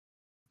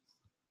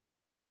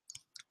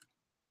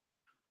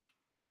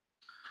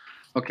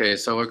Okay,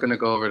 so we're going to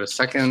go over the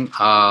second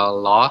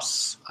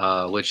loss,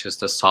 which is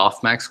the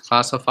softmax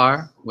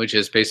classifier, which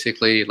is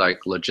basically like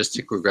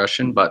logistic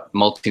regression, but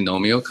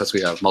multinomial because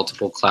we have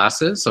multiple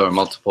classes or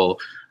multiple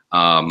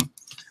um,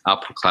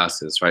 output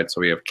classes, right?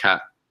 So we have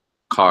cat,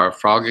 car,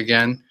 frog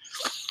again.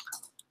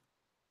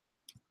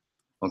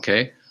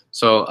 Okay,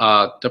 so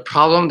the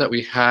problem that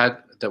we had,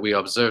 that we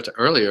observed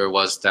earlier,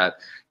 was that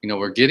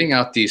we're getting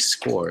out these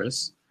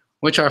scores,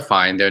 which are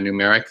fine, they're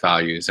numeric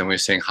values, and we're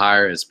saying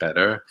higher is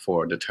better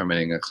for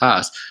determining a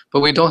class,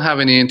 but we don't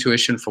have any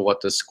intuition for what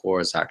the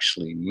scores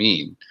actually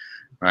mean,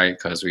 right?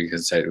 Because we can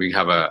say we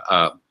have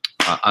a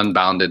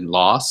unbounded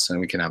loss and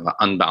we can have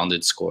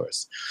unbounded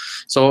scores.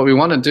 So what we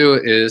want to do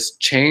is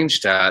change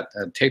that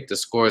and take the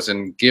scores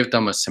and give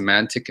them a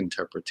semantic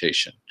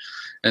interpretation.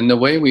 And the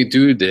way we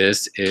do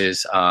this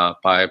is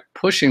by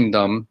pushing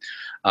them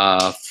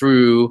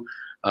through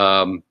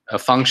a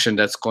function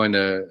that's going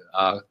to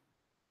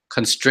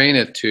constrain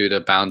it to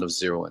the bound of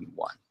 0 and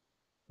 1.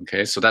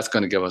 Okay, so that's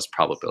going to give us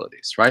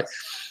probabilities, right?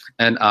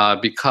 And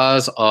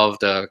because of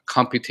the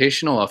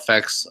computational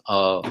effects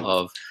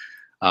of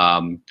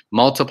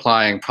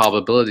multiplying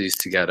probabilities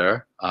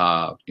together,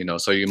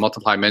 so you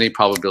multiply many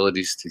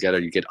probabilities together,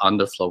 you get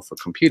underflow for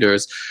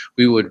computers.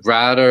 We would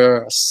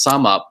rather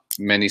sum up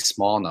many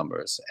small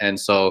numbers. And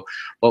so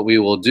what we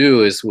will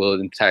do is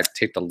we'll in fact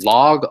take the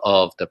log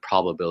of the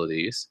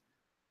probabilities,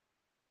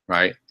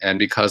 right? And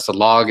because the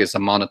log is a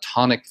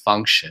monotonic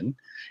function,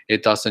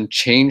 it doesn't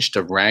change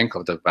the rank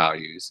of the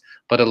values,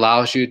 but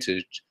allows you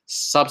to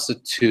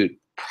substitute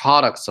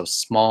products of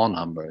small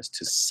numbers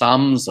to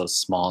sums of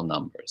small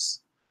numbers.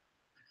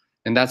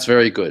 And that's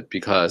very good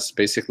because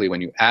basically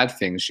when you add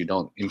things, you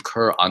don't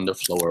incur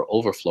underflow or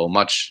overflow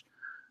much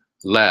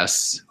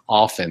less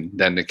often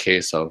than the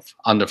case of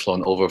underflow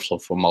and overflow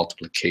for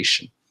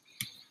multiplication.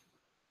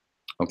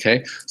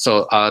 Okay,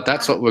 so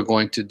that's what we're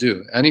going to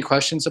do. Any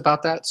questions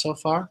about that so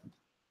far?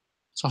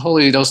 So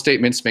hopefully those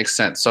statements make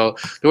sense. So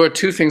there were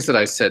two things that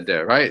I said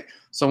there, right?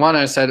 So one,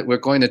 I said we're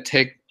going to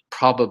take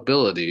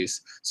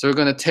probabilities. So we're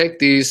going to take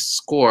these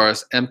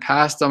scores and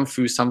pass them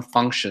through some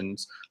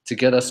functions to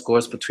get us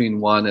scores between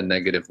 1 and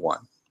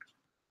 -1.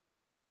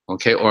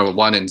 Okay, or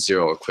 1 and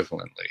 0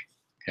 equivalently.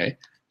 Okay,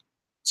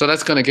 so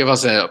that's going to give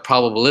us a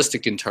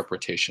probabilistic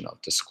interpretation of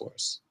the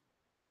scores.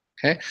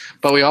 Okay,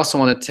 but we also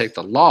want to take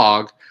the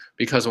log,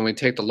 because when we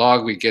take the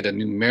log, we get a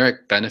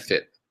numeric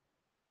benefit,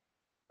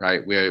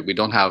 right? We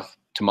don't have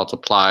to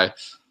multiply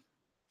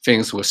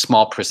things with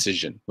small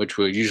precision, which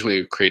will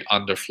usually create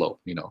underflow,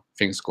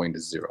 things going to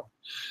 0.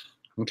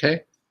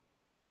 Okay,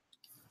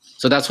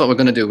 so that's what we're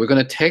going to do. We're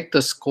going to take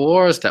the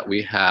scores that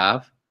we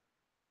have,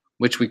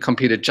 which we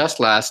computed just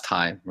last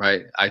time,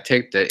 right? I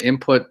take the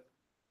input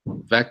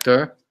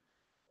vector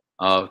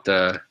of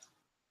the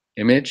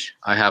image.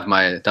 I have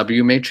my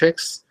W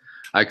matrix.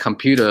 I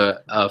compute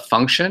a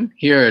function.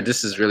 Here,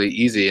 this is really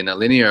easy. In a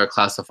linear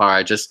classifier,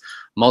 I just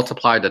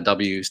multiply the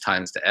W's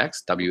times the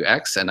X,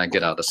 WX, and I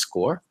get out a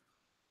score.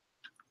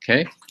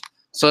 Okay,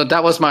 so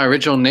that was my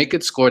original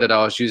naked score that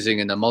I was using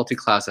in the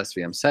multi-class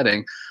SVM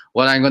setting.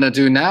 What I'm going to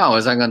do now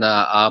is I'm going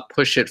to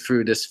push it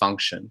through this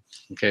function.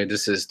 Okay,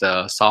 this is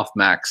the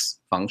softmax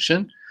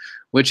function,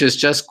 which is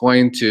just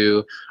going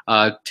to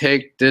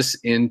take this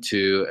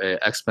into an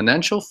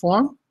exponential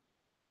form.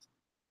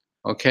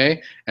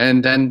 Okay,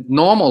 and then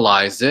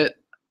normalize it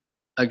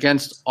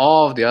against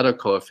all of the other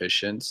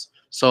coefficients.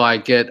 So I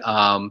get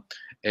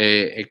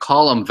a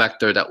column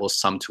vector that will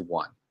sum to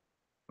 1.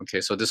 Okay,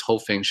 so this whole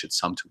thing should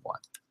sum to 1.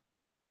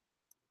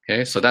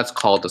 Okay, so that's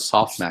called the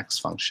softmax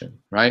function,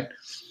 right?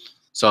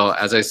 So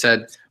as I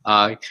said,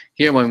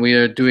 here when we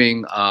are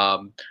doing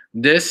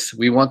this,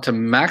 we want to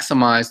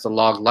maximize the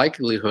log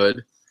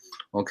likelihood,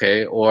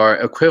 okay, or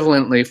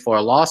equivalently for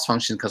a loss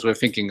function, because we're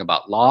thinking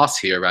about loss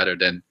here rather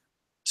than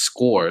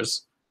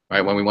scores,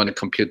 right? When we want to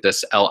compute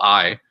this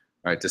Li,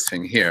 right, this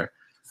thing here,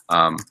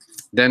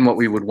 then what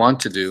we would want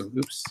to do,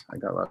 oops, I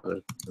got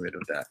rid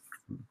of that,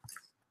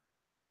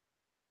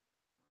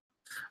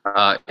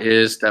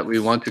 is that we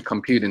want to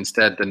compute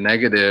instead the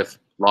negative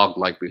log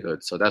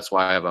likelihood. So that's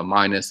why I have a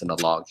minus and a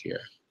log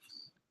here.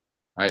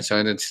 All right, so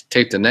I'm going to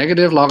take the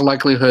negative log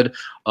likelihood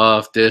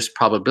of this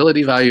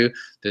probability value.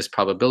 This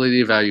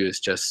probability value is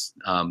just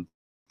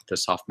the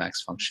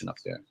softmax function up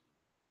there.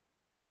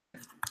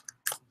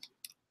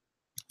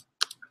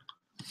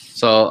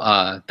 So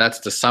that's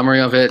the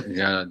summary of it.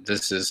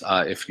 This is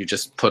if you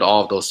just put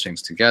all of those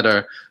things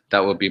together,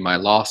 that would be my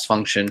loss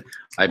function.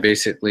 I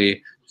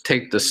basically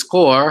take the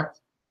score,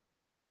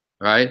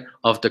 right,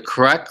 of the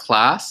correct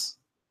class,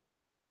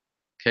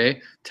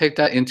 okay, take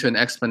that into an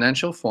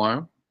exponential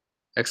form,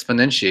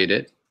 exponentiate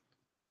it,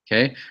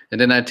 okay, and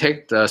then I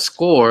take the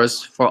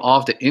scores for all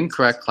of the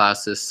incorrect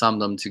classes, sum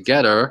them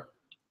together,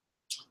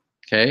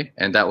 okay,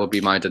 and that will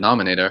be my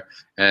denominator,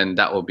 and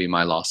that will be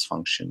my loss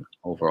function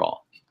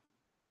overall.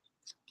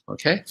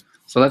 Okay,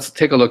 so let's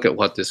take a look at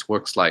what this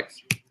works like.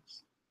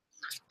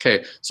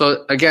 Okay,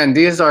 so again,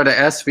 these are the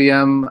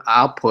SVM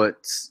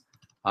outputs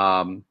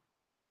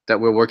that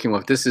we're working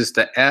with. This is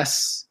the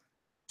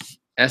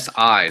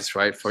SIs,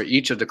 right, for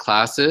each of the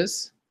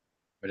classes.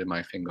 Where did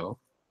my thing go?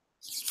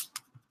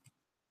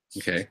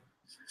 Okay.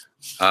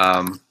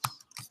 I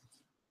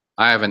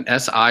have an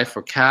SI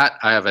for cat.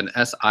 I have an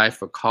SI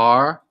for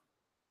car,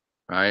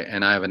 right?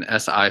 And I have an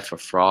SI for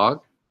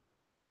frog.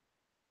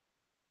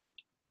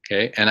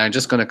 Okay, and I'm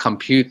just going to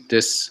compute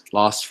this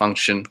loss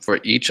function for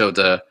each of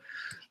the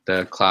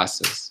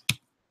classes.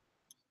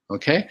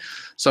 Okay,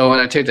 so when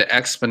I take the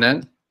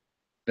exponent,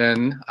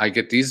 then I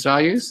get these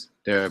values.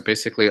 They're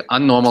basically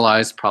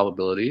unnormalized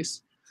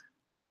probabilities,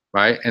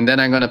 right? And then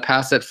I'm going to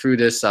pass it through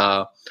this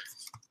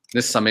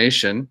this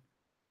summation,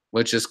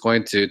 which is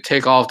going to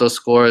take all of those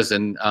scores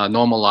and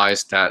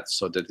normalize that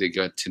so that they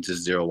get into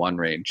 0, 1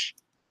 range.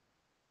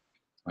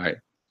 All right.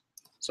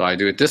 So I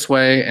do it this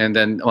way, and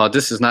then, well,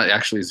 this is not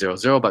actually 0,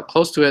 0, but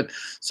close to it.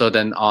 So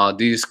then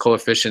these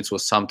coefficients will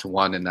sum to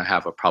 1, and I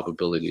have a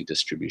probability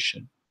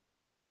distribution.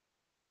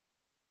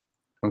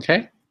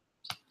 Okay?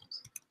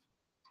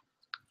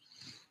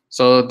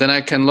 So then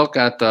I can look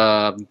at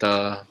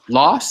the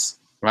loss,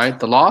 right?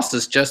 The loss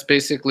is just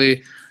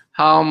basically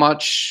how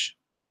much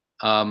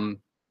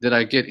did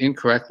I get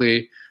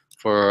incorrectly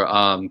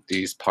for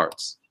these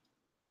parts.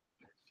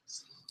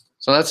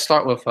 So let's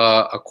start with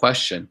a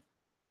question,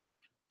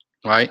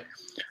 right?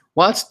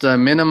 What's the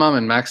minimum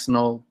and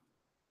maximum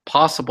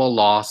possible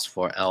loss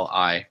for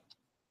Li?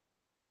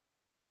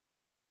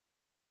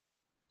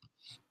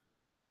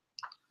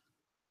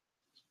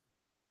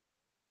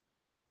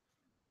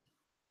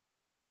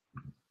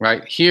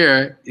 Right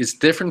here is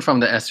different from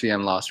the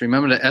SVM loss.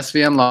 Remember the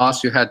SVM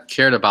loss, you had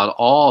cared about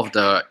all of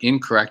the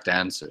incorrect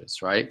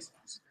answers, right?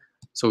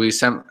 So we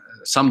summed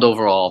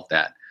over all of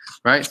that,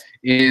 right?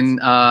 In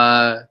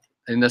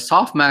the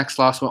softmax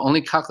loss, we're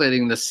only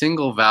calculating the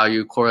single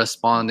value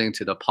corresponding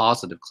to the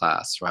positive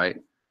class, right?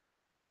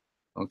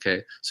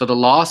 Okay, so the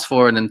loss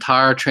for an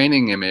entire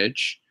training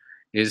image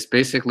is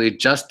basically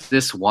just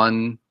this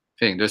one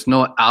thing. There's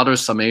no outer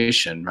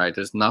summation, right?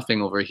 There's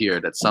nothing over here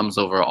that sums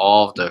over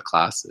all of the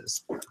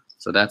classes.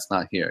 So that's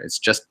not here. It's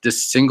just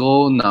this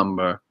single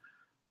number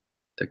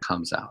that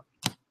comes out.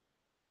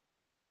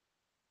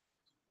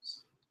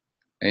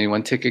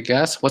 Anyone take a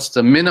guess? What's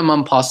the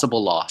minimum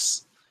possible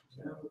loss?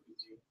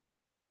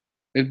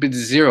 It'd be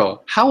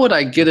 0. How would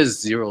I get a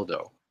 0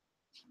 though?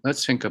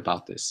 Let's think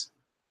about this.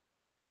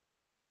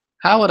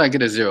 How would I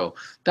get a 0?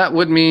 That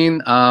would mean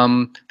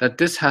that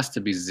this has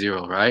to be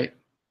 0, right?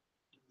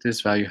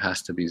 This value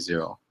has to be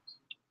 0.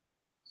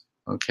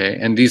 Okay,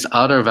 and these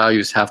other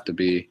values have to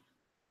be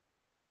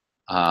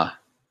high.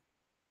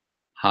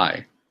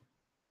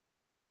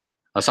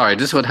 Oh, sorry,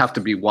 this would have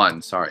to be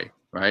 1, sorry,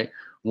 right?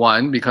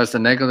 1, because the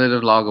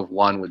negative log of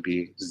 1 would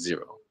be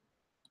 0.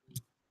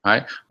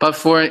 Right? But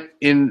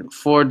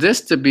for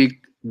this to be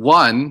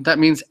 1, that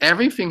means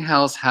everything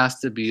else has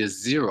to be a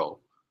 0.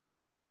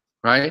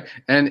 Right?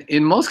 And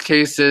in most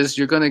cases,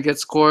 you're going to get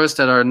scores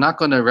that are not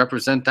going to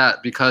represent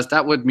that, because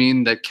that would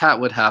mean that cat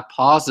would have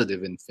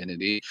positive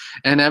infinity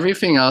and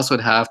everything else would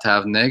have to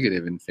have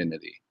negative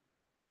infinity,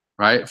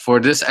 right? For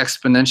this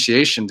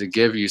exponentiation to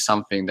give you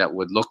something that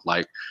would look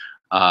like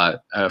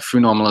through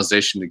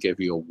normalization to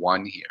give you a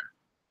 1 here,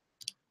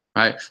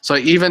 right? So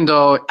even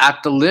though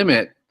at the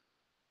limit,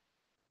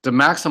 the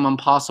maximum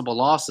possible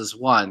loss is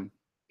 1,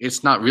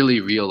 it's not really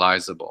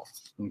realizable.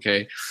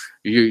 Okay,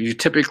 you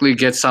typically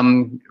get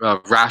some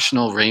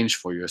rational range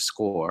for your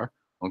score.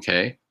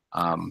 Okay,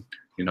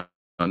 you know,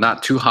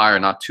 not too high or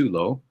not too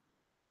low.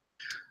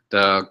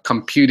 The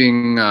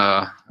computing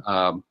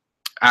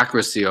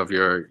accuracy of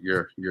your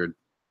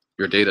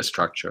data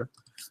structure.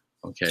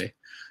 Okay,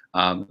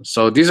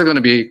 so these are going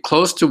to be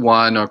close to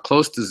 1 or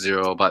close to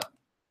 0, but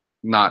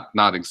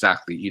not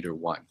exactly either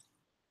one.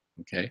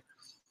 Okay.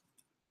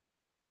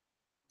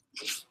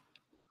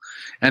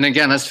 And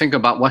again, let's think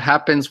about what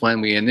happens when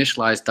we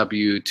initialize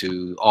W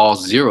to all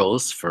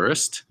zeros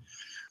first.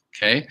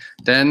 Okay,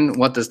 then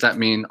what does that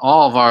mean?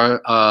 All of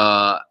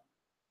our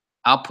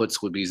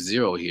outputs would be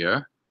 0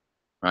 here,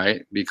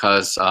 right?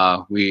 Because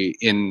we,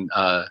 in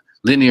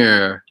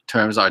linear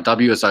terms, our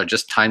W's are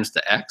just times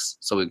the X,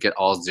 so we get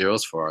all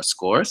zeros for our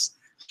scores.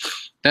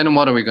 Then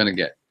what are we going to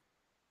get?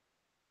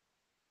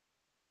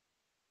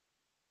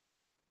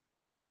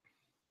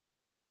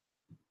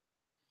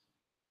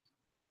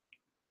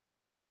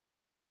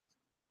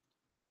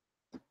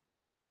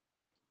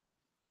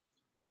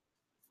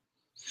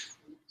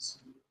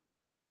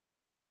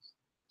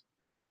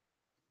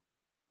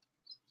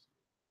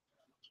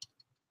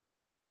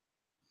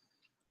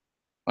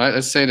 Right,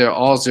 let's say they're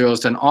all zeros,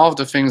 then all of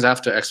the things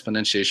after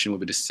exponentiation will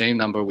be the same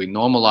number. We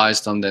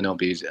normalize them, then it'll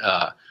be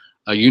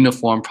a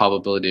uniform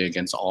probability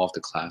against all of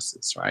the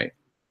classes, right?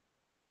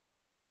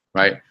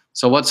 Right,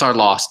 so what's our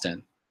loss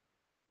then?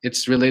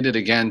 It's related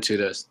again to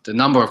the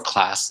number of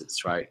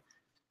classes, right?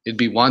 It'd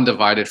be 1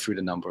 divided through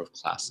the number of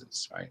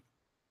classes, right?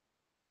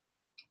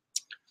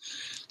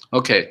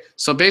 Okay,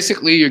 so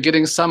basically you're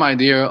getting some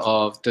idea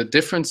of the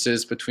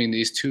differences between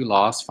these two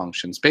loss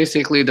functions.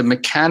 Basically the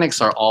mechanics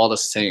are all the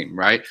same,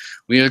 right?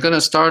 We are going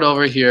to start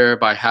over here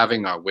by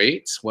having our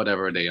weights,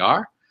 whatever they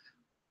are.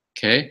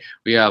 Okay,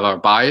 we have our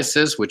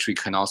biases, which we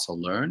can also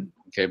learn.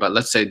 Okay, but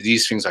let's say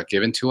these things are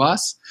given to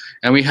us,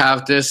 and we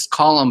have this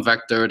column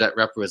vector that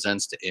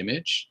represents the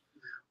image.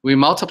 We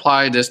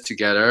multiply this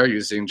together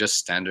using just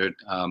standard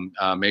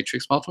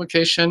matrix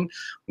multiplication.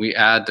 We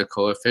add the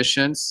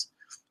coefficients,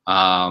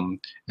 and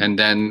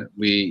then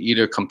we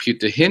either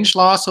compute the hinge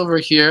loss over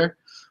here,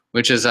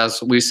 which is,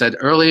 as we said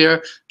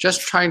earlier,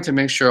 just trying to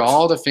make sure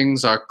all the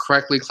things are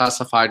correctly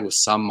classified with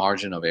some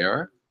margin of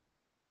error,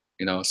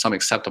 some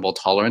acceptable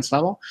tolerance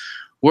level.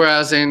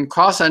 Whereas in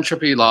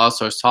cross-entropy loss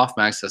or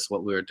softmax, that's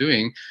what we're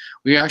doing,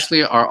 we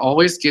actually are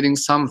always getting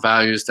some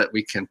values that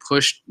we can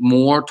push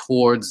more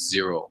towards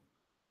 0.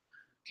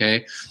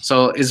 Okay,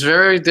 so it's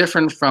very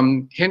different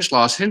from hinge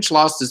loss. Hinge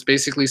loss is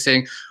basically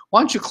saying,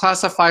 once you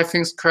classify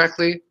things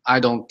correctly,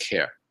 I don't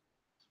care.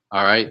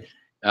 All right,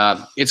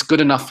 it's good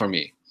enough for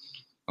me.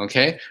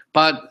 Okay,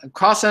 but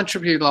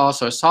cross-entropy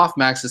loss or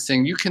softmax is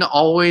saying you can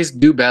always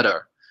do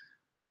better.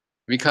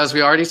 Because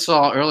we already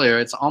saw earlier,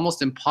 it's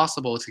almost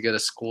impossible to get a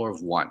score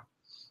of 1,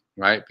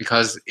 right?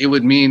 Because it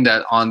would mean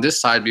that on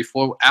this side,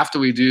 after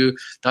we do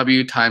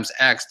w times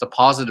x, the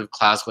positive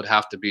class would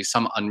have to be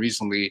some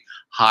unreasonably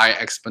high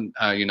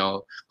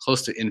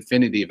close to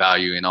infinity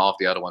value, and all of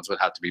the other ones would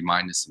have to be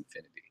minus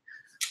infinity.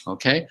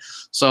 Okay,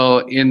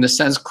 so in the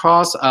sense,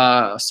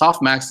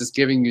 softmax is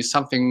giving you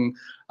something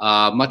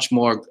much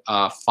more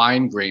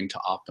fine-grained to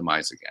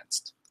optimize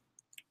against.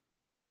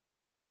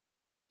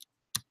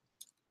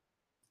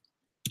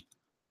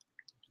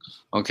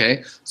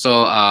 Okay,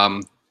 so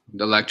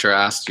the lecturer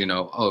asked,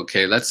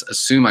 okay, let's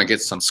assume I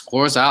get some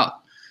scores out.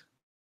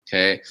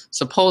 Okay,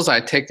 suppose I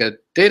take a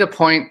data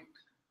point,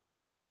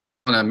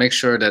 I want to make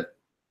sure that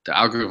the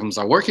algorithms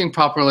are working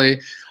properly.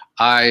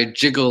 I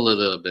jiggle a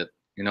little bit,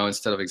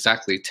 instead of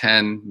exactly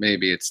 10,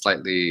 maybe it's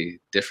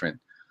slightly different.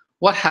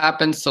 What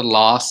happens to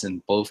loss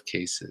in both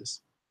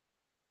cases?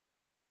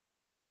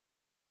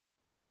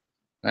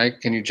 Right?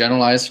 Can you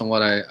generalize from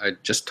what I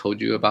just told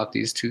you about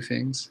these two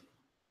things?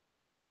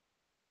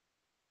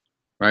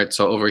 Right,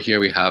 so over here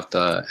we have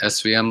the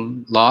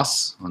SVM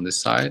loss on this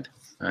side,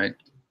 right?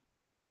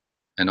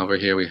 And over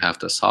here we have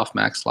the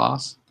softmax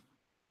loss.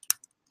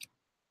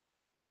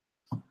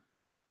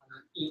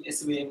 In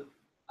SVM,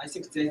 I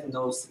think there is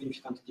no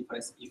significant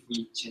difference if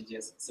we change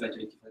it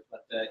slightly different.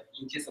 But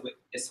in case of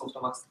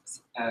softmax,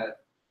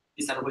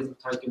 this algorithm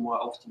tries to more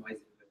optimize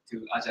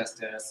to adjust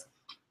the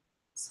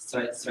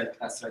slight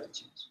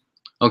change.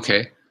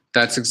 Okay.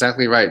 That's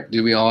exactly right.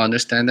 Do we all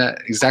understand that?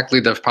 Exactly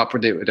the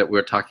property that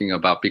we're talking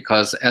about,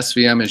 because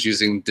SVM is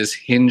using this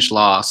hinge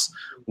loss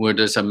where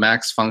there's a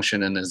max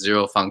function and a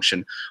 0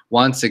 function.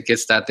 Once it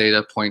gets that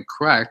data point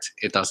correct,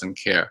 it doesn't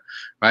care,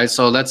 right?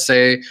 So let's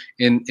say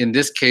in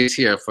this case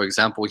here, for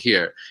example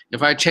here,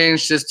 if I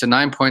change this to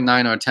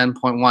 9.9 or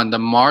 10.1, the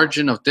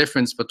margin of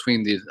difference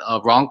between the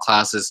wrong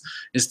classes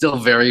is still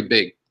very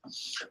big.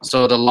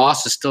 So the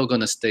loss is still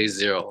going to stay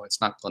 0. It's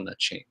not going to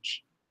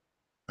change.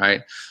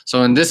 Right?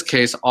 So in this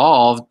case,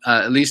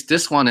 at least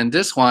this one and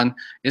this one,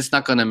 it's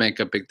not going to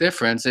make a big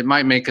difference. It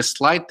might make a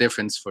slight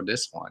difference for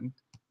this one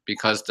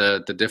because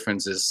the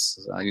difference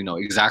is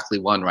exactly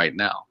 1 right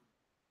now.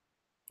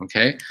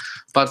 Okay,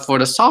 but for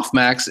the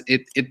softmax,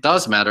 it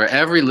does matter.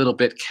 Every little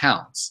bit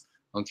counts.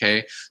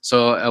 Okay,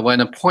 so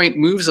when a point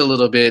moves a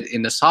little bit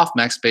in the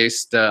softmax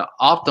space, the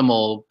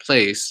optimal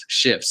place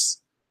shifts.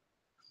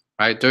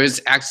 Right? There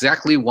is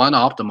exactly 1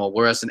 optimal,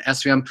 whereas in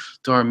SVM,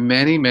 there are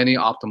many, many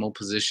optimal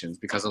positions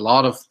because a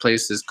lot of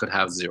places could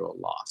have 0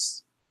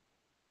 loss.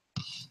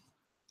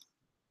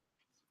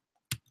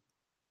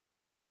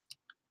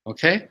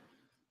 Okay,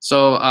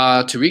 so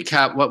to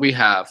recap what we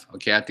have,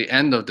 okay, at the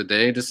end of the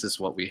day, this is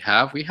what we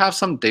have. We have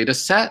some data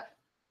set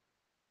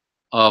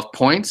of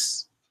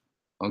points,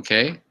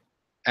 okay,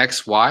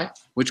 x, y,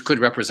 which could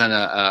represent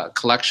a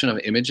collection of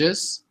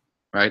images.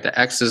 Right, the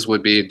x's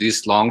would be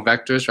these long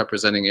vectors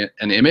representing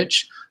an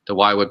image. The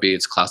y would be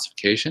its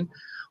classification.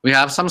 We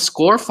have some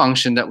score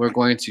function that we're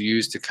going to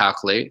use to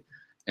calculate.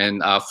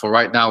 And for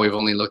right now, we've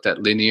only looked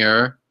at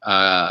linear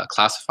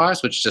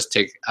classifiers, which just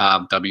take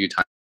w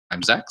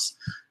times x,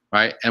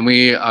 right? And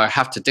we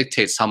have to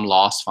dictate some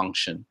loss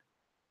function.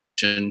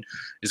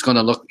 It's going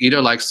to look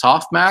either like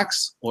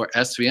softmax or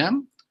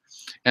SVM.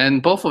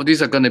 And both of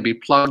these are going to be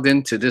plugged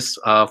into this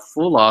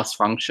full loss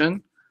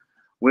function,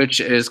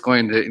 which is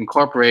going to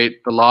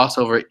incorporate the loss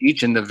over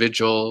each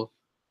individual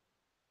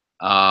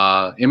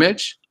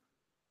image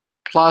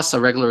plus a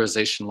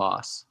regularization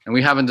loss. And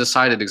we haven't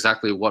decided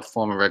exactly what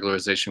form of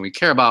regularization we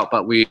care about,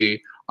 but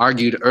we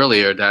argued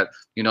earlier that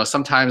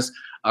sometimes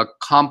a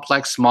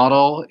complex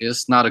model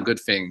is not a good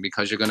thing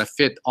because you're going to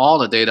fit all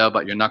the data,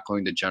 but you're not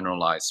going to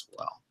generalize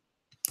well.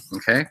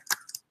 Okay?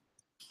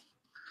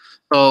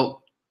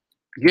 So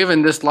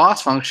given this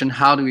loss function,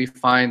 how do we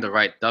find the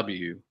right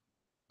W?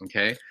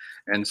 Okay?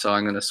 And so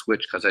I'm going to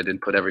switch because I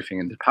didn't put everything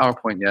into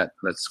PowerPoint yet.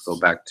 Let's go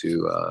back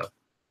to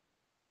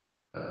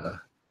the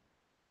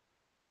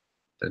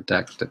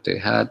deck that they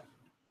had.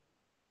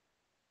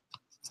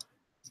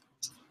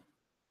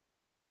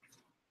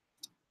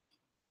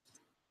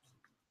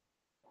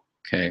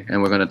 Okay,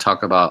 and we're going to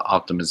talk about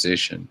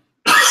optimization.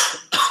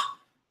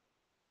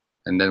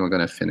 And then we're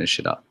going to finish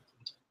it up.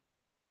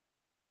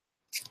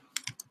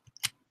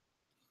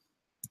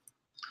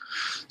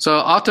 So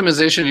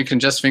optimization you can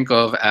just think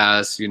of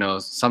as, you know,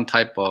 some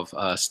type of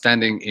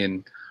standing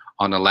in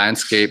on a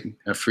landscape,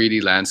 a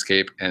 3D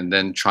landscape, and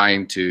then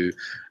trying to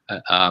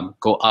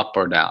go up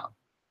or down,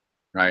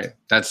 right?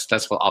 That's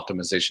what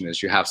optimization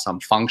is. You have some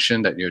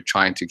function that you're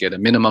trying to get a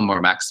minimum or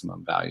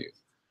maximum value,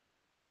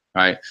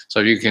 right?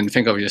 So you can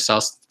think of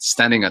yourself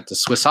standing at the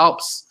Swiss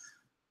Alps,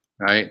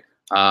 right?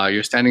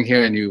 You're standing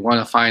here and you want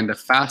to find the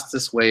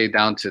fastest way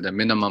down to the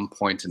minimum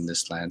point in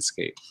this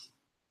landscape,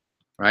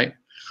 right?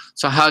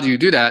 So how do you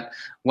do that?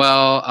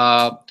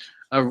 Well,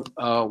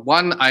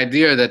 one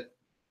idea that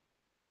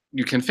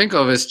you can think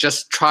of is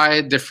just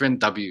try different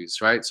W's,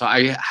 right? So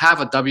I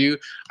have a W,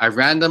 I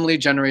randomly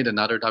generate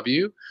another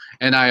W,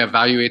 and I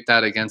evaluate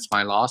that against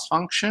my loss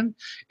function.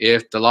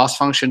 If the loss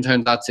function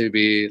turns out to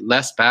be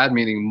less bad,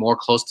 meaning more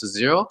close to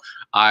 0,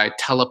 I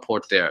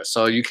teleport there.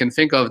 So you can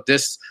think of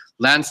this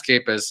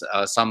landscape as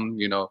some,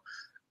 you know,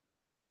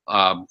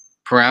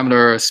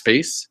 parameter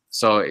space.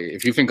 So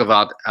if you think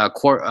about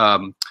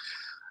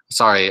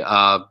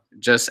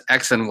just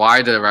x and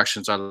y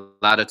directions are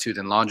latitude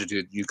and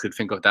longitude, you could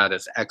think of that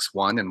as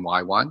x1 and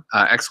y1,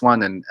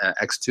 x1 and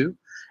x2,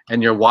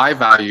 and your y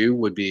value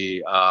would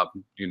be,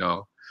 you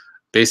know,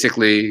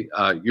 basically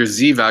your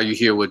z value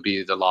here would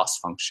be the loss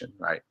function,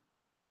 right?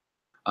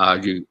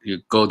 You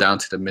go down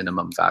to the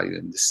minimum value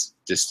in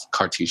this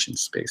Cartesian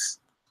space.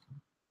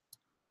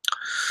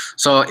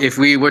 So if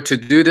we were to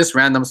do this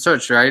random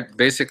search, right,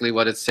 basically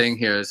what it's saying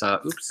here is,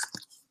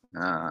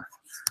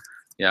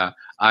 yeah,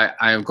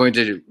 I'm going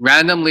to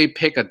randomly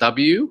pick a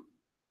W,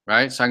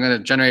 right? So I'm going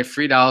to generate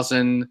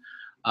 3,000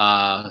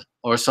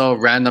 or so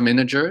random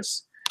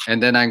integers,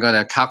 and then I'm going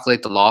to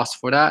calculate the loss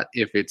for that.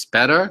 If it's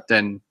better,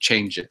 then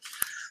change it.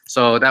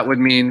 So that would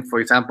mean, for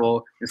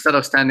example, instead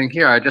of standing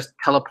here, I just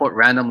teleport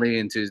randomly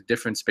into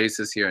different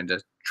spaces here and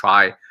just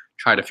try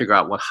to figure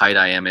out what height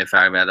I am if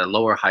I'm at a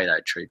lower height I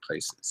trade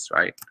places,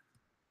 right?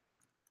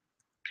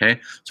 Okay,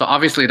 so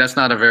obviously that's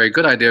not a very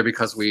good idea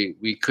because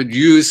we could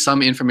use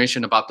some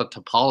information about the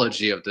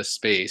topology of this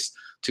space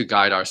to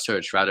guide our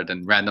search rather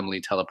than randomly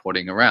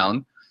teleporting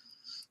around.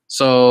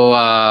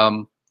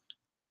 So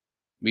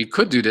we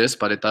could do this,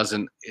 but it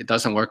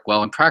doesn't work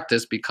well in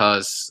practice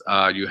because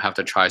you have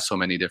to try so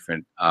many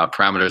different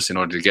parameters in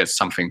order to get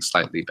something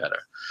slightly better.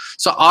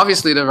 So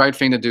obviously the right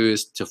thing to do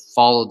is to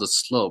follow the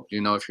slope. You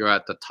know, if you're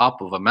at the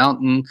top of a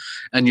mountain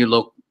and you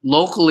look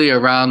locally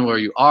around where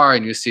you are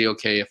and you see,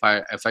 okay, if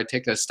I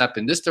take a step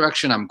in this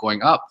direction, I'm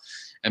going up.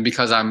 And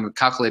because I'm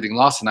calculating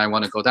loss and I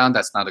want to go down,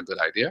 that's not a good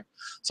idea.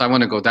 So I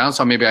want to go down.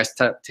 So maybe I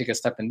take a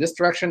step in this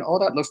direction. Oh,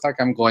 that looks like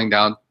I'm going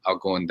down. I'll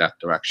go in that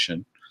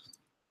direction.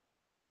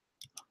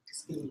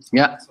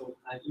 Yeah. So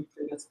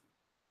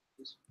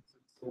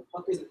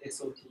what is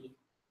SOT?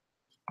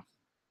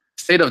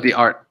 State of the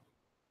art.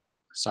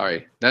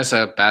 Sorry, that's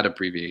a bad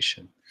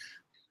abbreviation.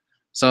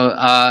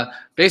 So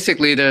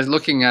basically, they're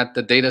looking at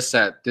the data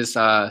set, this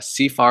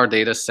CFAR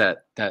data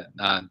set that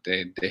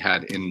they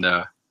had in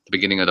the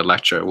beginning of the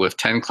lecture with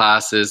 10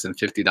 classes and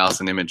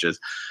 50,000 images.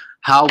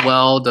 How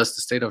well does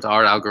the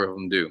state-of-the-art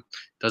algorithm do? It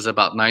does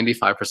about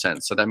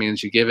 95%. So that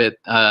means you give it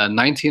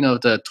 19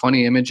 of the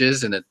 20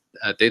 images in a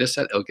data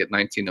set, it'll get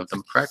 19 of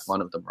them correct, 1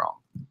 of them wrong.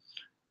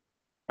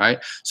 Right?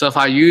 So if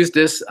I use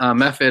this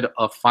method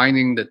of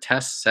finding the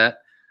test set,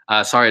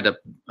 the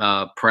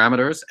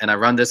parameters, and I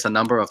run this a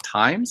number of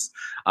times,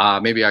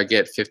 maybe I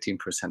get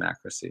 15%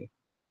 accuracy.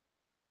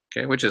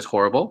 Okay, which is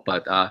horrible,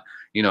 but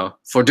you know,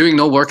 for doing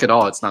no work at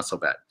all, it's not so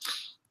bad.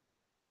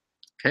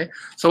 Okay,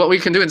 so what we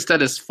can do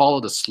instead is follow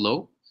the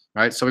slope,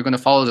 right? So we're going to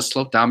follow the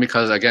slope down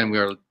because again,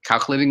 we're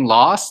calculating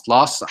loss.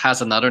 Loss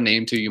has another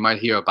name too. You might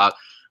hear about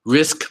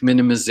risk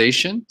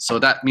minimization. So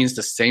that means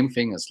the same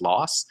thing as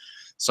loss.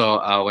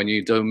 So when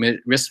you do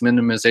risk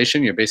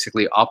minimization, you're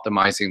basically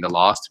optimizing the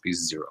loss to be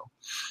 0.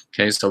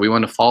 Okay, so we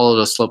want to follow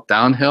the slope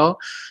downhill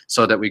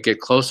so that we get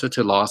closer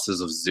to losses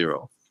of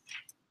 0.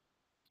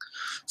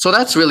 So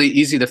that's really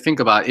easy to think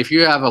about. If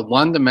you have a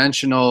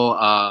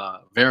one-dimensional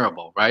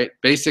variable, right?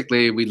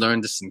 Basically, we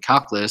learned this in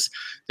calculus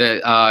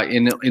that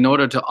in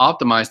order to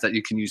optimize that,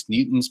 you can use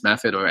Newton's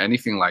method or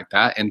anything like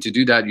that. And to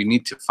do that, you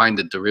need to find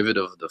the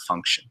derivative of the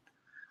function.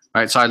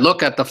 Right? So I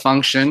look at the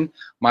function,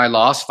 my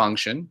loss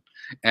function,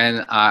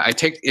 and I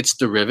take its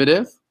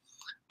derivative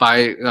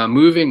by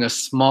moving a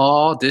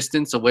small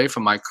distance away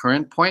from my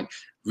current point,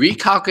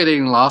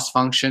 recalculating loss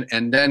function,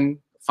 and then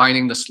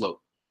finding the slope.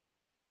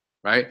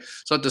 Right?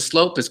 So if the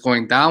slope is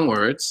going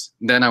downwards,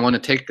 then I want to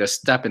take a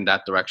step in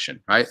that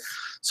direction, right?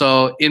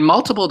 So in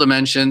multiple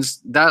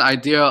dimensions, that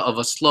idea of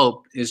a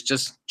slope is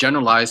just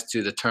generalized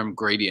to the term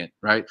gradient,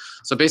 right?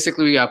 So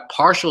basically we have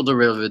partial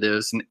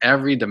derivatives in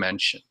every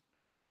dimension.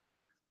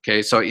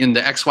 Okay, so in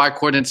the xy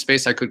coordinate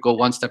space, I could go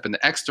one step in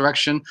the x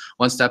direction,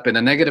 one step in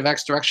a negative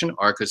x direction,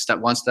 or I could step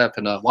one step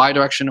in a y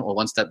direction, or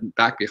one step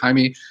back behind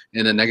me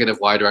in a negative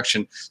y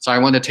direction. So I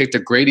want to take the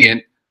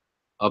gradient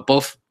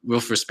both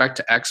with respect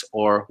to x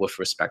or with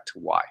respect to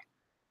y.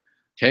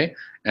 Okay,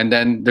 and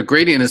then the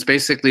gradient is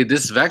basically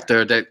this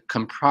vector that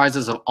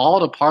comprises of all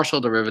the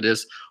partial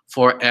derivatives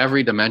for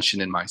every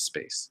dimension in my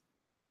space.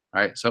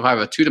 right? So if I have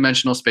a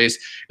two-dimensional space,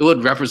 it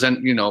would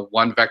represent, you know,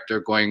 one vector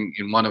going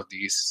in one of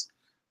these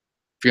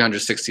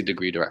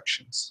 360-degree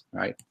directions,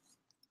 right?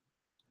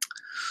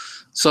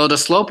 So the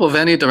slope of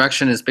any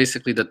direction is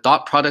basically the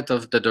dot product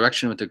of the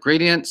direction with the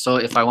gradient. So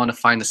if I want to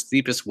find the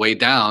steepest way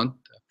down,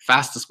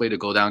 fastest way to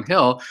go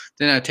downhill,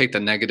 then I take the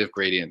negative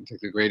gradient.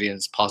 If the gradient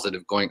is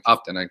positive going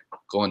up, then I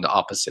go in the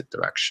opposite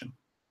direction.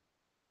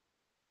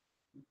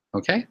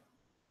 Okay?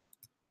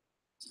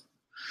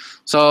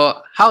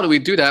 So how do we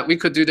do that? We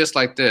could do this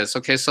like this.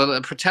 Okay, so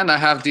pretend I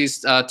have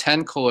these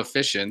 10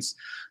 coefficients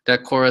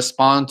that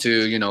correspond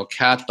to, you know,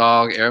 cat,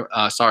 dog,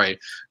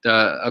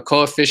 the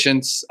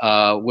coefficients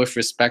with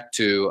respect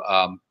to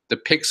the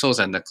pixels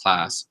and the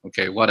class.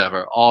 Okay,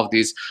 whatever. All of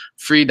these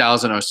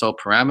 3,000 or so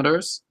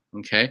parameters.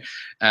 Okay,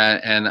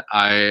 and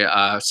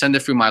I send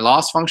it through my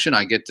loss function.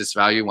 I get this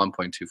value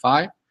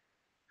 1.25.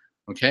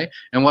 Okay,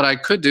 and what I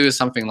could do is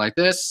something like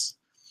this.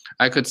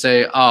 I could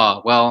say,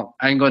 oh, well,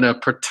 I'm going to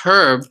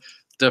perturb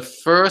the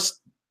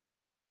first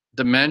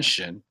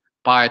dimension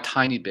by a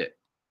tiny bit,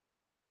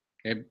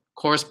 okay,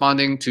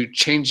 corresponding to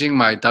changing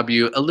my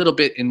W a little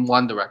bit in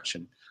one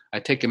direction. I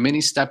take a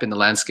mini step in the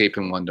landscape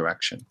in one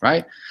direction,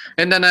 right?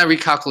 And then I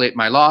recalculate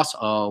my loss.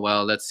 Oh,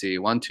 well, let's see,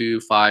 1, 2,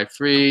 5,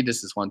 3.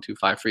 This is 1, 2,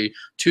 5, 3.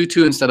 2,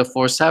 2 instead of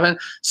 4, 7.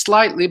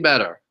 Slightly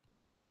better,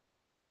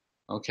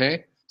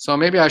 okay? So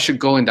maybe I should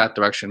go in that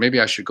direction. Maybe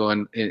I should go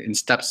in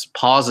steps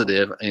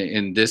positive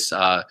in this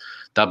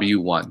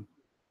W1,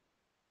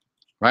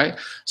 right?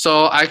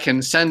 So I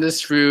can send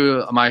this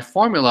through my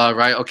formula,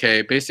 right?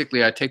 Okay,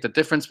 basically I take the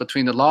difference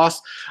between the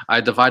loss, I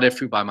divide it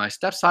through by my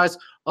step size.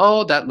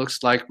 Oh, that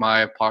looks like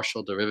my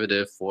partial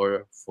derivative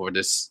for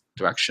this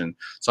direction.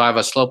 So I have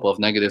a slope of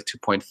negative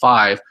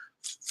 2.5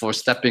 for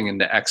stepping in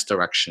the x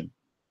direction,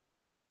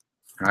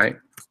 right?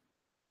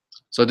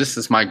 So this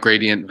is my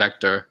gradient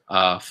vector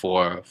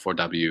for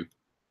W,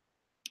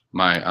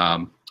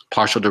 my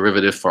partial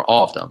derivative for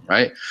all of them,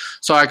 right?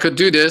 So I could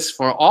do this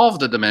for all of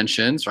the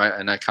dimensions, right?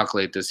 And I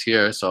calculate this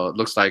here. So it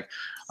looks like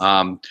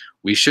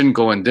we shouldn't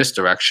go in this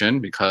direction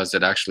because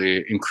it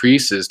actually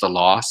increases the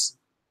loss.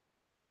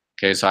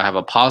 Okay, so I have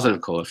a positive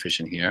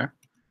coefficient here.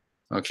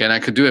 Okay, and I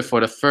could do it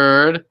for the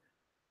third.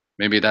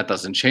 Maybe that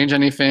doesn't change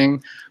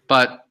anything.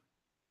 But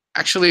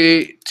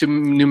actually, to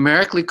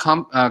numerically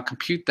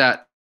compute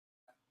that,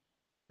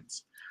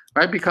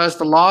 right? Because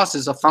the loss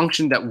is a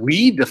function that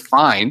we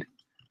defined,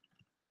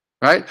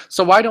 right?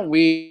 So why don't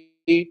we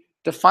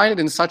define it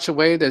in such a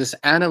way that it's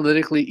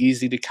analytically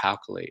easy to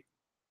calculate,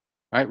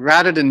 right?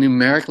 Rather than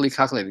numerically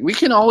calculating. We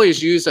can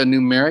always use a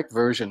numeric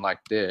version like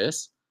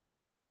this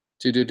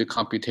to do the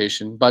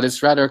computation, but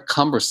it's rather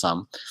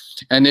cumbersome.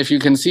 And if you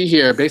can see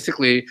here,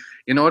 basically,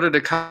 in order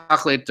to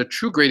calculate the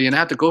true gradient, I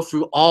have to go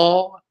through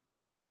all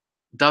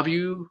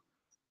W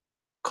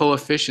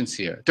coefficients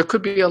here. There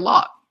could be a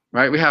lot,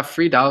 right? We have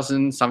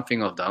 3,000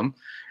 something of them.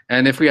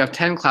 And if we have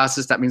 10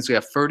 classes, that means we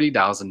have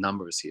 30,000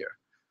 numbers here.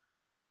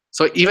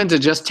 So even to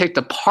just take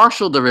the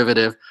partial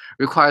derivative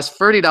requires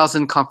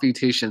 30,000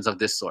 computations of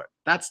this sort.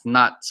 That's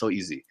not so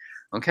easy,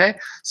 okay?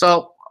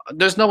 So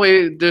there's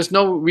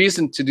no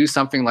reason to do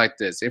something like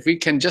this. If we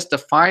can just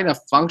define a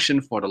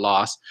function for the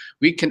loss,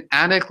 we can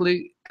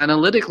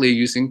analytically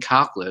using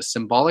calculus,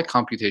 symbolic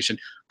computation,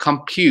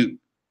 compute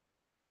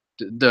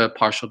the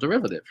partial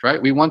derivative,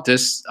 right? We want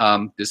this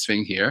this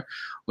thing here,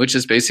 which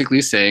is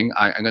basically saying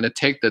I'm going to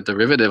take the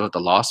derivative of the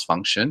loss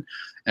function,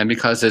 and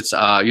because it's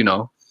you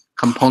know,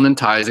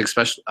 componentized,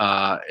 especially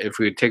if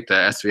we take the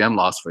SVM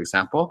loss, for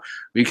example,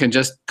 we can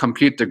just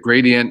compute the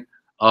gradient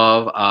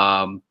of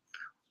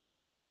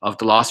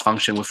the loss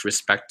function with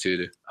respect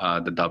to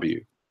the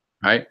W,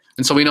 right?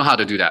 And so we know how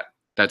to do that.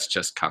 That's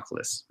just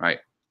calculus, right?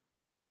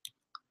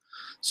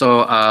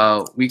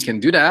 So we can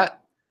do that.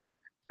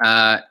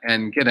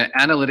 And get an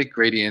analytic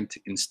gradient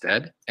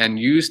instead and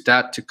use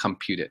that to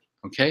compute it,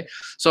 okay?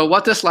 So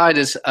what this slide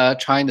is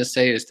trying to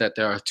say is that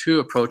there are two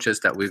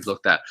approaches that we've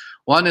looked at.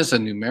 One is a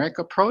numeric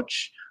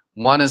approach,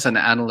 one is an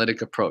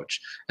analytic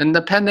approach. And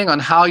depending on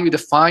how you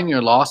define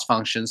your loss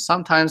function,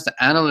 sometimes the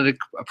analytic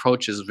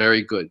approach is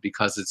very good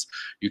because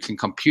you can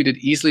compute it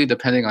easily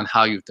depending on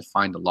how you've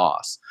defined the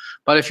loss.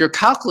 But if your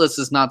calculus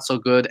is not so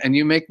good and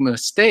you make a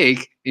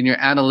mistake in your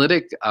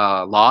analytic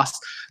loss,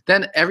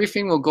 then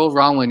everything will go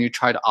wrong when you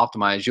try to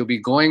optimize. You'll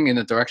be going in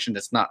a direction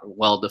that's not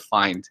well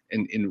defined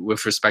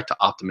with respect to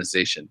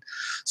optimization.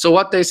 So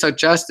what they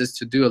suggest is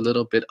to do a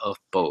little bit of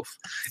both.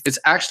 It's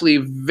actually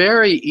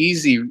very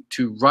easy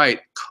to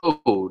write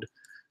code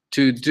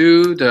to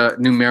do the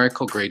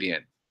numerical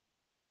gradient,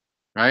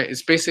 right?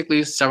 It's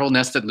basically several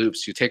nested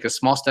loops. You take a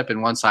small step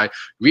in one side,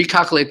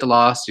 recalculate the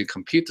loss, you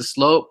compute the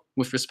slope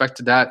with respect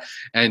to that,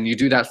 and you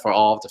do that for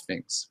all of the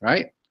things,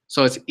 right?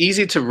 So it's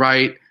easy to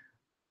write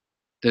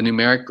the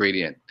numeric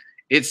gradient.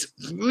 It's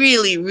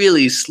really,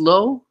 really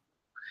slow,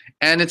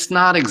 and it's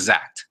not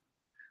exact.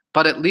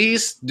 But at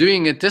least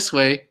doing it this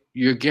way,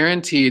 you're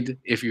guaranteed,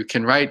 if you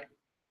can write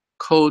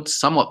code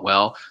somewhat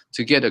well,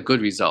 to get a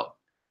good result.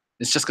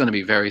 It's just going to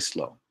be very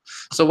slow.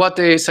 So what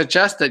they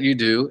suggest that you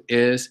do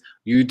is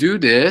you do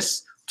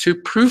this to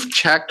proof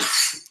check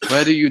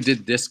whether you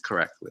did this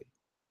correctly.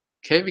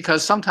 Okay,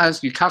 because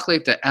sometimes you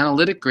calculate the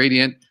analytic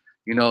gradient,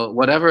 you know,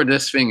 whatever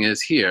this thing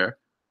is here.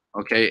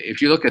 Okay,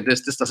 if you look at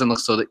this, this doesn't look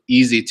so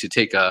easy to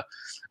take a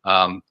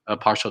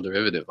partial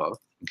derivative of.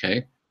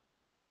 Okay,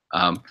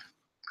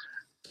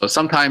 so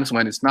sometimes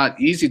when it's not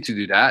easy to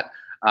do that,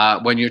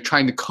 when you're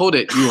trying to code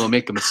it, you will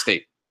make a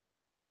mistake.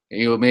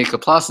 You will make a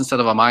plus instead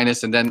of a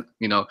minus, and then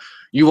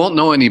you won't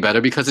know any better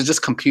because it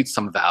just computes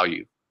some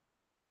value.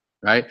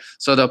 Right?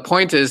 So the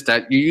point is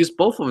that you use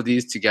both of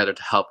these together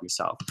to help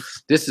yourself.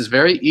 This is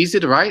very easy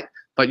to write,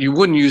 but you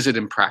wouldn't use it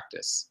in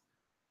practice.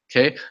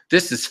 Okay?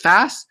 This is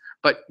fast,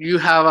 but you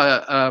have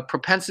a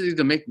propensity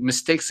to make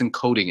mistakes in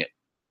coding it.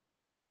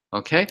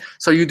 Okay?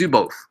 So you do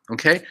both.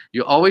 Okay?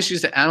 You always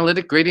use the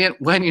analytic gradient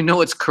when you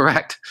know it's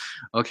correct.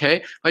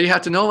 Okay? But you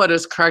have to know whether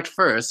it's correct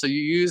first. So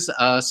you use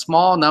a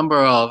small number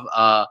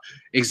of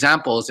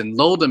examples in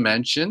low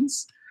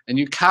dimensions, and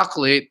you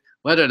calculate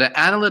whether the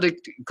analytic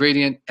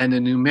gradient and the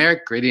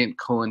numeric gradient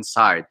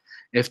coincide.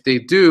 If they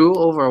do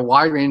over a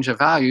wide range of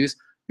values,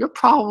 you're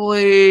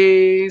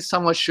probably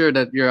somewhat sure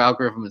that your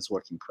algorithm is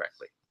working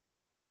correctly.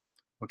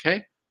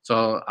 Okay,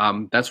 so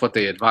that's what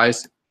they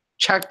advise.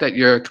 Check that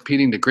you're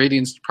computing the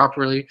gradients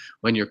properly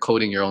when you're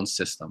coding your own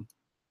system.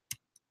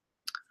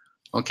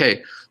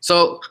 Okay,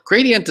 so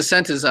gradient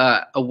descent is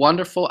a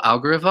wonderful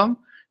algorithm.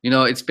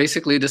 It's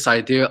basically this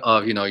idea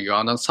of, you're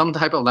on some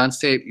type of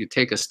landscape, you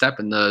take a step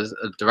in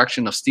the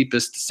direction of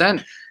steepest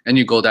descent, and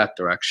you go that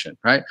direction,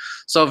 right?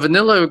 So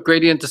vanilla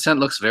gradient descent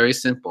looks very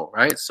simple,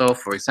 right? So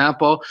for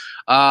example,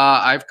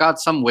 I've got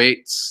some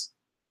weights,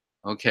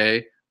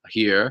 okay,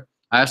 here.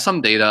 I have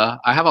some data,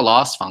 I have a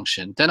loss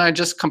function, then I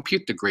just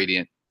compute the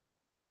gradient,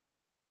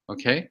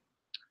 okay?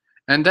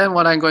 And then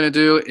what I'm going to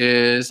do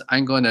is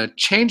I'm going to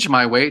change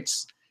my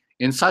weights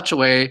in such a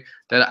way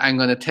that I'm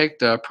going to take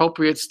the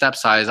appropriate step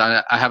size.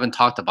 I haven't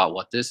talked about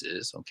what this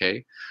is,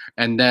 okay?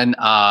 And then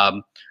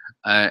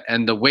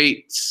and the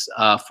weights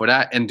for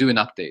that, and do an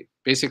update.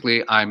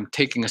 Basically, I'm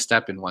taking a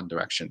step in one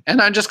direction.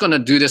 And I'm just going to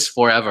do this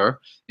forever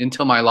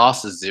until my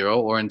loss is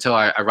 0, or until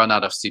I run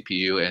out of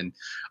CPU and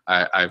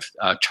I've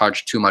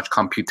charged too much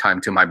compute time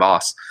to my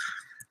boss,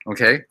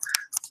 okay?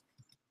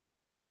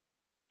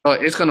 So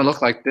it's going to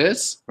look like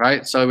this,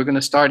 right? So we're going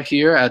to start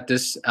here at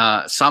this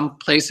some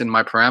place in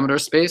my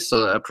parameter space.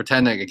 So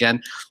pretend that,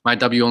 again, my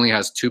W only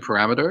has 2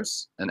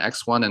 parameters, an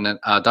X1 and then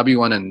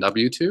W1 and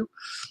W2.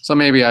 So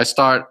maybe I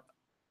start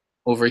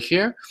over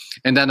here,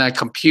 and then I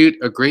compute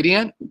a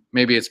gradient.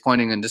 Maybe it's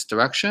pointing in this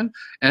direction.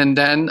 And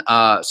then,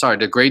 sorry,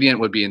 the gradient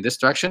would be in this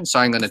direction. So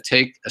I'm going to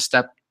take a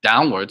step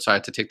downward. So I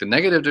have to take the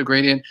negative to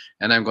gradient,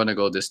 and I'm going to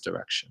go this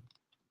direction.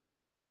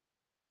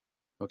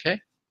 Okay?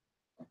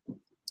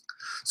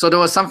 So there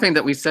was something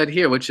that we said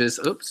here, which is,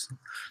 oops,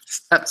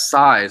 step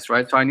size,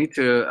 right? So I need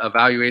to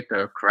evaluate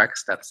the correct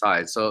step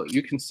size. So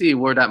you can see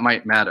where that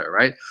might matter,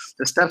 right?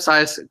 The step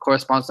size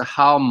corresponds to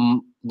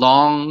how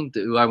long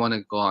do I want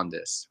to go on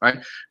this, right?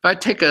 If I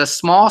take a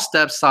small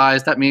step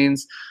size, that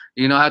means,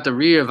 I have to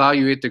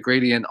reevaluate the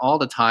gradient all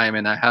the time,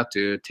 and I have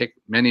to take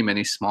many,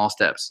 many small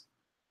steps,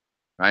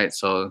 right?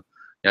 So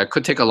yeah, it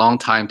could take a long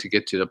time to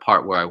get to the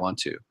part where I want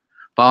to.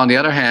 But on the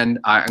other hand,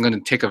 I'm going to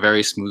take a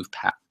very smooth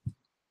path.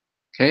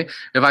 Okay,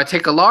 if I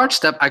take a large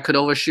step, I could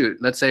overshoot.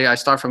 Let's say I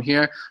start from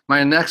here.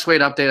 My next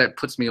weight update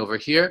puts me over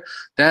here.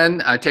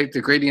 Then I take the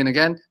gradient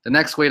again. The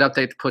next weight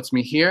update puts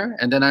me here.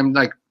 And then I'm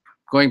like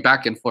going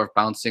back and forth,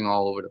 bouncing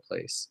all over the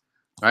place,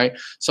 right?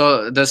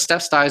 So the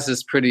step size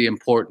is pretty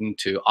important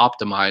to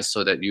optimize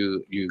so that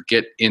you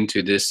get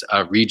into this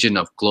region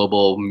of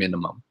global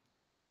minimum.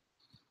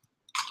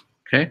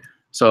 Okay,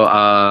 so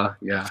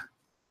yeah,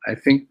 I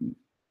think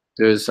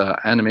there's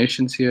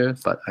animations here,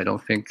 but I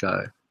don't think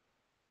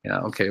yeah,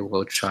 okay,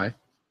 we'll try.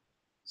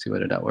 See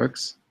whether that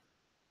works.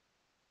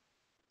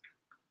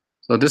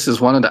 So this is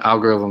one of the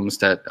algorithms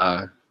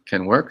that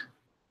can work.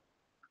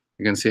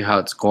 You can see how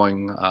it's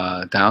going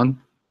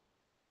down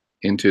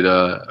into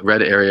the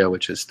red area,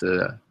 which is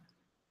the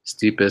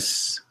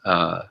steepest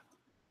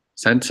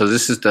descent. So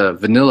this is the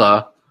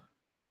vanilla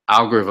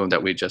algorithm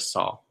that we just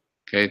saw.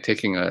 Okay,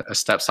 taking a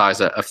step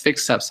size, a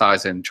fixed step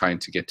size, and trying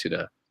to get to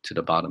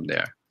the bottom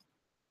there.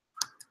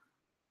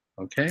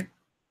 Okay,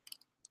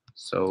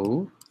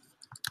 so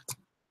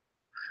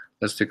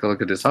let's take a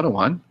look at this other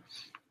one.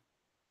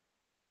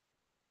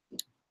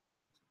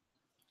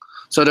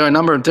 So there are a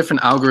number of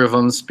different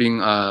algorithms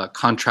being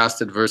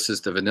contrasted versus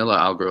the vanilla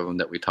algorithm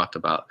that we talked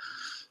about.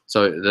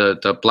 So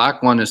the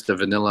black one is the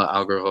vanilla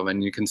algorithm,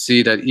 and you can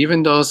see that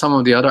even though some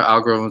of the other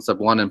algorithms, the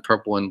one in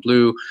purple and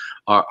blue,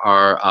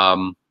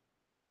 are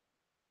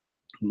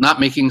not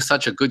making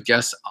such a good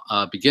guess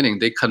beginning,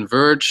 they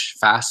converge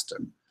faster.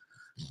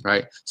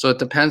 Right, so it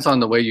depends on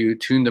the way you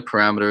tune the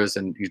parameters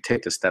and you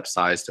take the step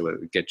size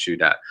to get you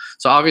that.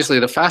 So obviously,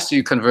 the faster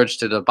you converge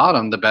to the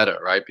bottom, the better,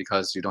 right?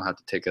 Because you don't have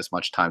to take as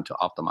much time to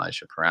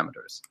optimize your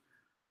parameters.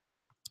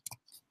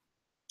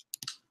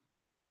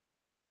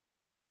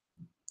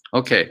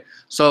 Okay,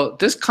 so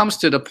this comes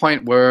to the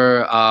point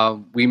where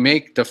we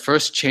make the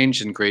first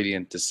change in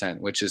gradient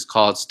descent, which is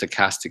called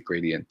stochastic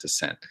gradient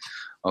descent.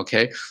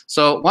 Okay,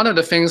 so one of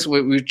the things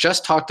we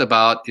just talked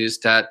about is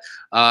that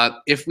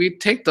if we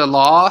take the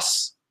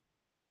loss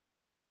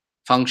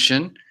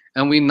function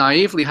and we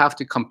naively have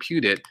to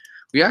compute it,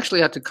 we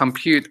actually have to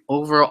compute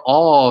over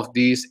all of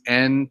these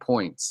n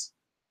points.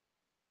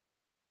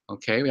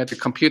 Okay, we have to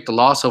compute the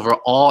loss over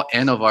all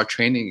n of our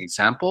training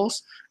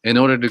examples in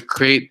order to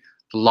create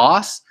the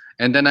loss,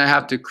 and then I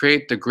have to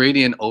create the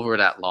gradient over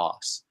that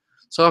loss.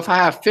 So if I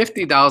have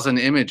 50,000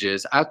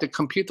 images, I have to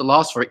compute the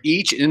loss for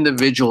each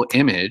individual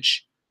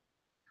image,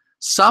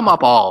 sum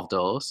up all of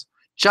those,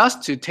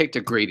 just to take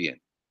the gradient.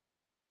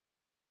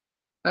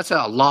 That's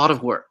a lot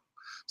of work.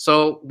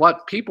 So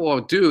what people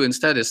will do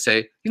instead is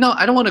say,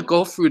 I don't want to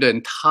go through the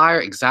entire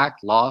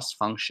exact loss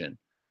function.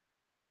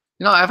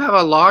 If I have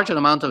a large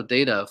amount of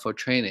data for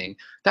training,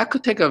 that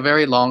could take a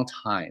very long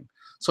time.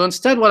 So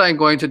instead what I'm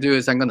going to do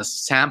is I'm going to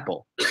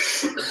sample.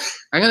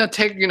 I'm going to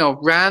take,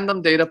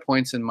 random data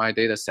points in my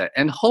data set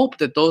and hope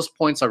that those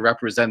points are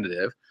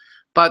representative.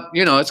 But,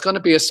 it's going to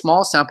be a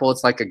small sample.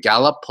 It's like a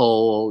Gallup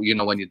poll,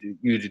 when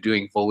you're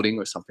doing voting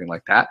or something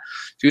like that.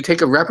 So you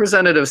take a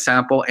representative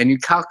sample and you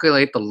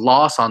calculate the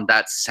loss on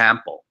that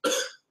sample.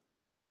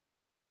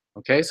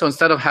 Okay, so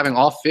instead of having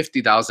all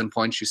 50,000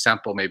 points, you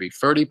sample maybe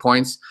 30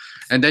 points,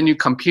 and then you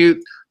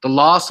compute the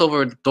loss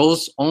over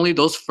only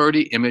those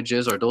 30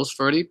 images or those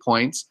 30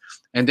 points,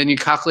 and then you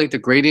calculate the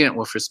gradient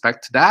with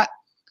respect to that,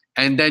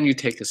 and then you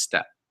take a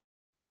step.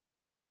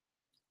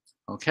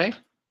 Okay,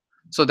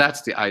 so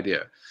that's the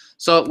idea.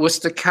 So with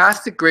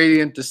stochastic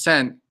gradient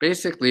descent,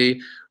 basically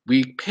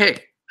we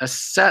pick a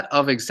set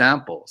of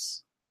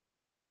examples,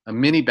 a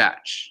mini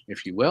batch,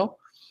 if you will,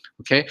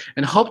 okay,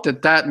 and hope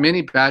that that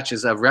mini batch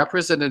is a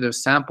representative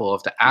sample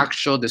of the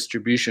actual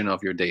distribution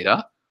of your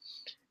data,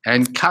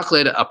 and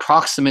calculate an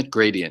approximate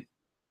gradient.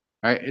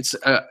 Right?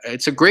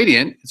 It's a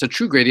gradient, it's a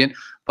true gradient,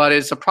 but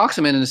it's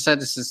approximate in the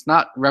sense it's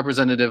not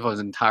representative of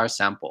the entire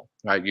sample.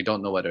 Right? You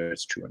don't know whether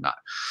it's true or not.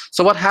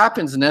 So what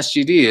happens in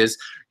SGD is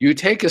you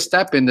take a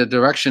step in the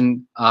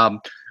direction of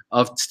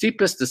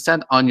steepest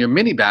descent on your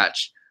mini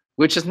batch,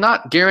 which is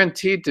not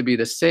guaranteed to be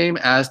the same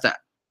as the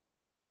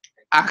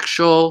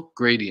actual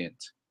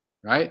gradient,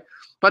 right?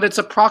 But it's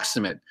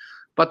approximate.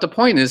 But the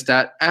point is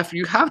that if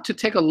you have to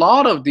take a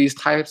lot of these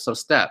types of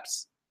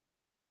steps,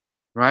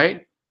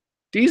 right?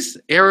 These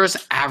errors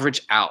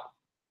average out,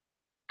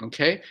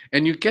 okay?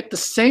 And you get the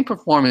same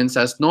performance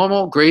as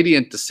normal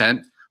gradient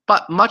descent,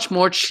 but much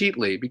more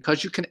cheaply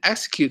because you can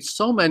execute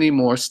so many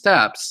more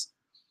steps,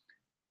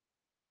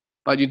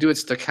 but you do it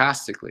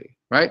stochastically,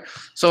 right?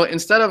 So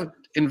instead of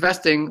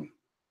investing,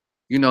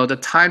 the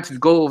time to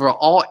go over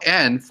all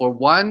n for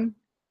one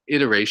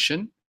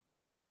iteration,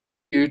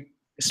 you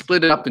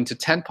split it up into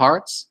 10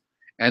 parts,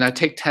 and I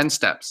take 10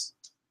 steps.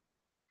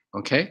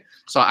 Okay,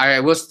 so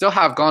I will still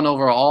have gone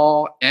over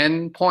all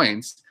n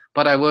points,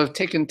 but I will have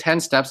taken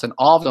 10 steps, and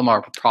all of them are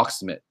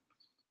approximate.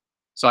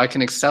 So I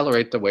can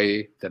accelerate the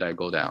way that I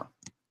go down.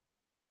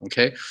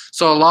 Okay,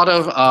 so a lot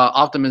of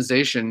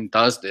optimization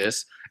does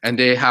this, and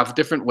they have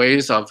different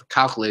ways of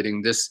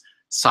calculating this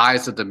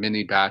size of the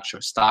mini batch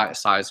or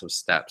size of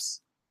steps.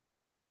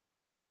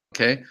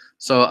 Okay,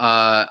 so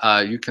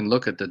you can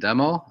look at the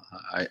demo.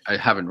 I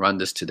haven't run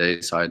this today,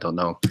 so I don't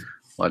know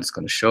what it's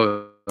going to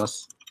show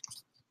us.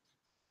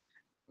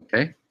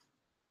 Okay,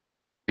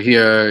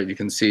 here you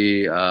can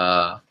see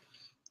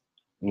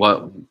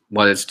what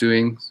it's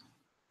doing.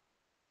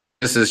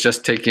 This is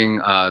just taking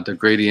the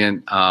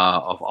gradient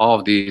of all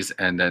of these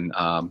and then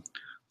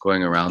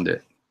going around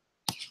it.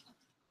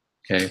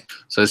 Okay,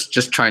 so it's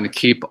just trying to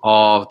keep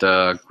all of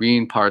the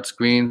green parts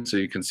green, so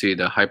you can see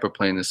the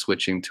hyperplane is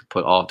switching to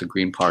put all of the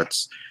green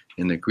parts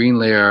in the green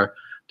layer,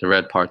 the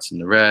red parts in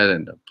the red,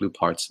 and the blue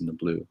parts in the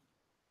blue,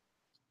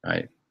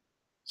 right?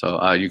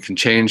 So you can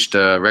change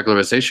the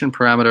regularization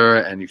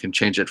parameter, and you can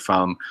change it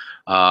from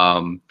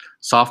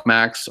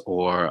softmax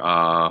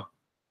or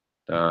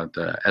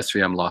the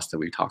SVM loss that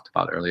we talked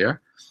about earlier,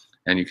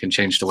 and you can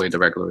change the way the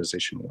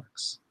regularization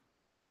works.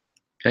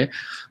 Okay,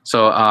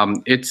 so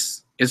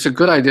it's a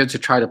good idea to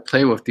try to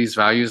play with these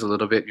values a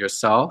little bit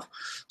yourself,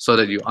 so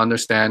that you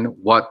understand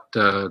what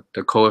the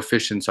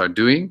coefficients are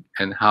doing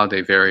and how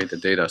they vary the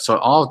data. So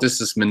all of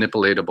this is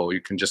manipulatable.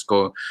 You can just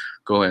go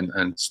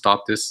and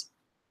stop this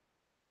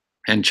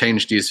and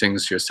change these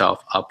things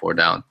yourself up or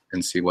down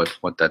and see what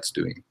that's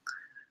doing.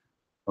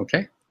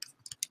 Okay.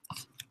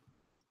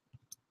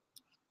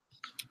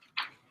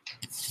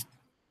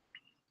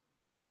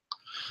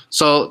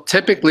 So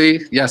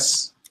typically,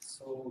 yes.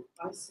 So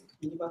I think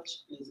mini batch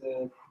is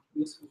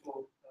useful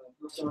for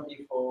not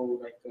only for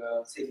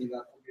saving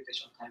the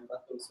computation time,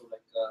 but also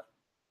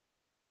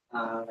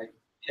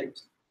help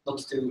not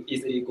to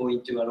easily go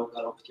into a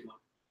local optimum.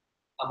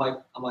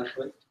 Am I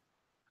correct?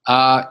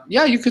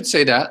 Yeah, you could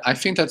say that. I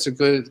think that's a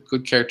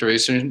good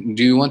characterization.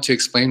 Do you want to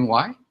explain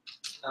why?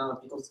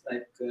 Because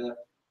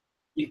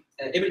if,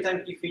 every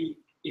time if we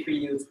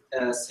use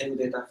same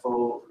data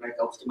for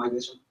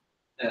optimization,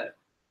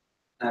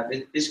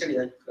 basically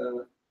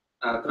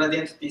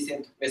gradient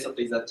descent method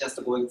is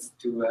just going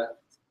to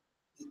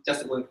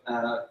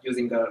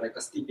using like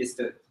a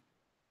steepest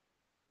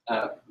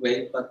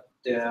way, but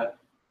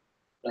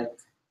like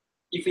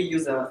if we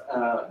use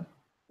a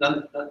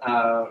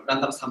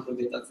random sample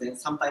data, then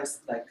sometimes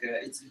like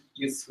it's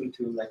useful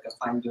to like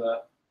find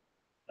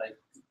like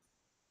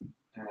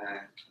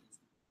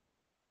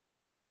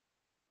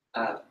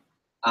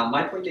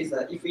my point is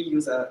that if we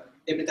use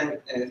every time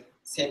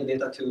same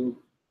data to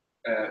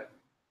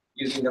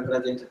using the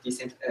gradient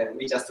descent,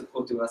 we just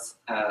go to us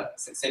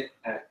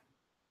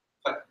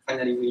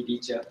finally we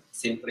reach a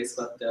same place.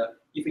 But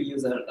if we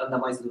use a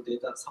randomized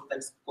data,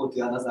 sometimes go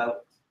to another,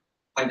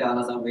 find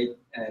another way.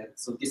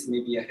 So this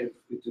may be a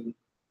helpful to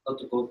not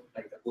to go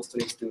like go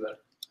straight to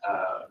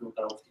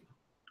local optimum.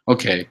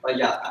 Okay. But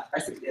yeah, I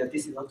think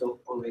this is not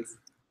always.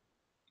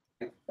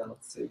 I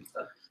cannot say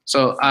that.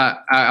 So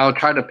I'll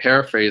try to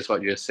paraphrase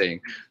what you're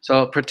saying.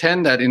 So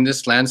pretend that in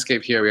this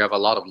landscape here, we have a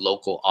lot of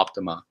local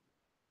optima.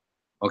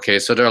 Okay,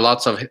 so there are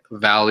lots of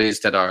values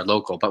that are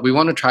local, but we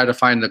want to try to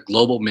find the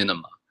global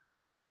minima,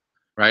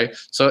 right?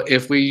 So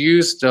if we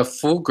use the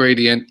full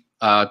gradient,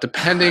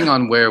 depending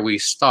on where we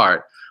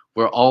start,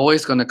 we're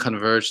always going to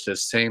converge to the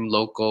same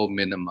local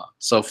minima.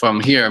 So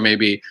from here,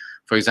 maybe,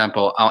 for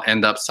example, I'll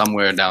end up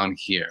somewhere down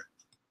here.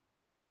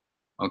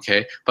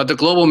 Okay, but the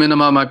global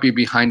minima might be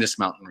behind this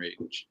mountain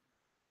range.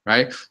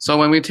 Right? So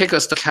when we take a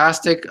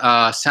stochastic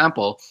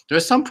sample,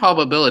 there's some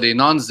probability,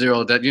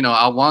 non-zero, that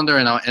I'll wander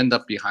and I'll end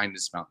up behind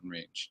this mountain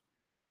range.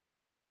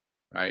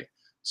 Right?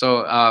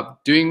 So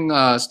doing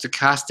a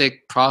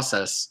stochastic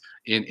process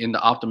in the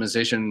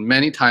optimization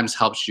many times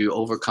helps you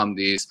overcome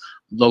these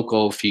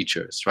local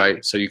features,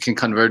 right? So you can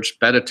converge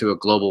better to a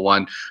global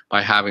one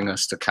by having a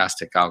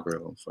stochastic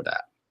algorithm for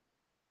that.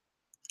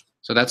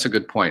 So that's a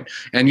good point.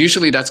 And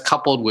usually that's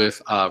coupled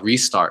with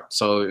restart.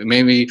 So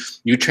maybe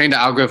you train the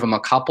algorithm a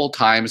couple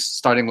times,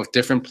 starting with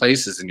different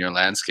places in your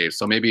landscape.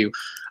 So maybe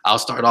I'll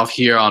start off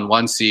here on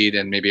one seed,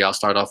 and maybe I'll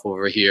start off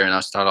over here, and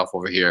I'll start off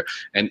over here.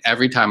 And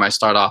every time I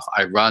start off,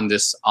 I run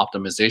this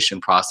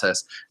optimization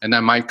process, and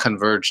I might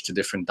converge to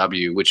different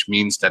W, which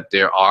means that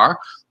there are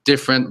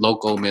different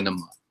local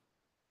minima.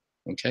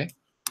 Okay?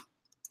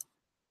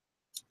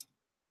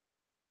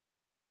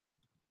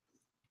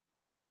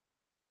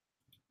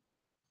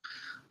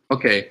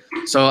 Okay,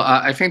 so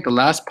I think the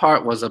last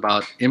part was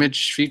about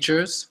image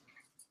features.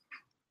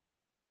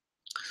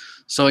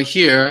 So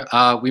here,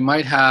 we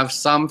might have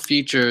some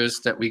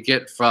features that we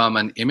get from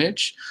an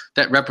image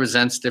that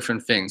represents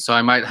different things. So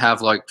I might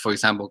have, like, for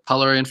example,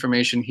 color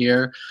information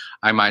here.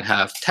 I might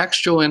have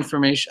texture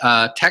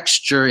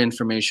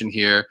information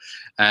here,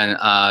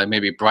 and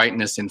maybe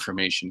brightness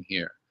information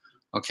here.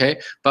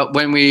 Okay, but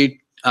when we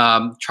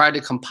try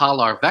to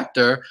compile our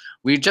vector,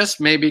 we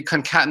just maybe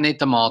concatenate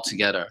them all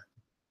together,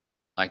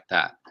 like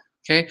that.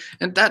 Okay,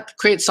 and that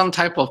creates some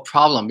type of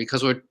problem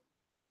because we're,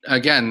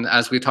 again,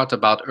 as we talked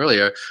about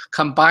earlier,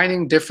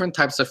 combining different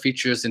types of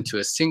features into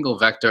a single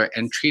vector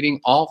and treating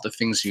all of the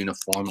things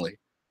uniformly.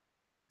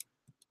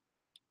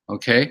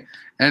 Okay,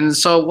 and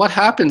so what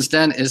happens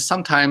then is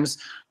sometimes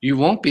you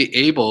won't be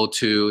able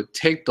to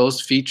take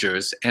those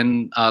features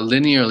and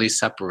linearly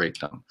separate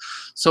them.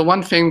 So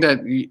one thing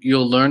that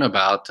you'll learn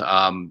about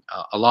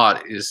a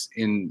lot is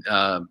in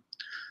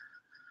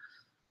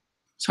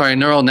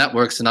neural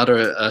networks and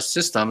other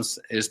systems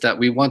is that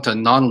we want a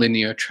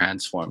nonlinear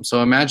transform.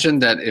 So imagine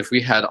that if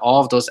we had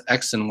all of those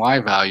x and y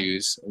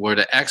values, where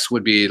the x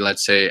would be,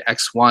 let's say,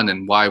 x1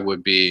 and y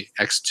would be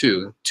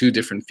x2, two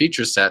different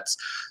feature sets,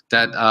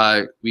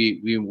 that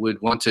we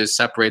would want to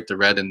separate the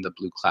red and the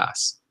blue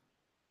class.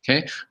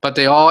 Okay, but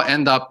they all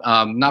end up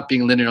not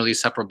being linearly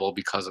separable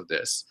because of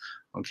this.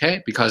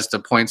 Okay, because the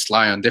points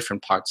lie on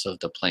different parts of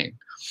the plane.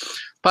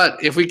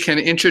 But if we can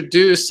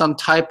introduce some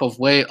type of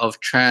way of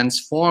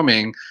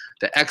transforming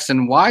the x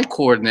and y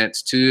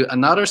coordinates to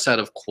another set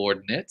of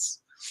coordinates,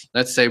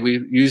 let's say we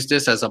use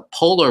this as a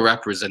polar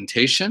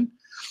representation.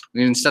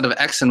 Instead of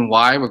x and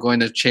y, we're going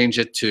to change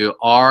it to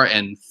r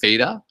and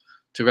theta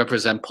to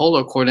represent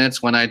polar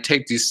coordinates. When I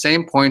take these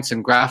same points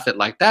and graph it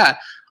like that,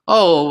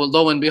 oh,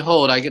 lo and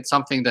behold, I get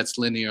something that's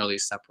linearly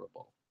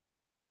separable.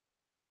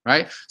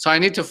 Right? So I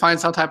need to find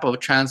some type of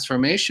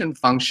transformation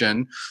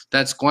function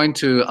that's going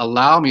to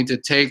allow me to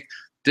take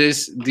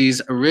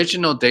these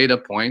original data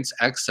points,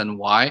 x and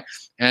y,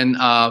 and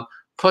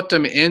put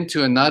them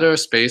into another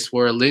space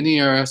where a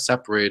linear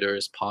separator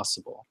is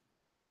possible.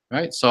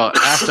 Right? So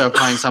after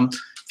applying some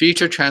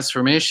feature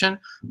transformation,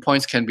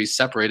 points can be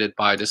separated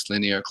by this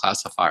linear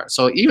classifier.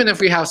 So even if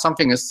we have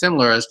something as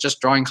similar as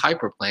just drawing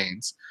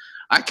hyperplanes,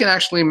 I can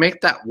actually make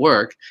that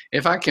work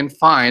if I can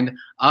find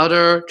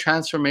other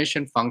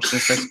transformation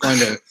functions that's going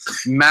to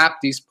map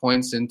these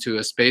points into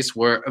a space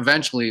where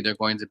eventually they're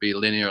going to be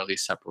linearly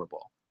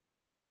separable.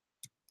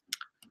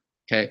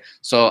 Okay,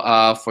 so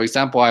for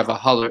example, I have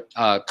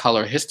a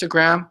color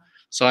histogram.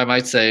 So I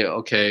might say,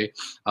 okay,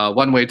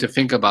 one way to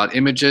think about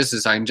images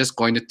is I'm just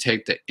going to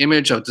take the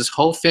image of this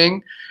whole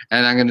thing,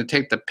 and I'm going to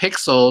take the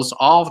pixels,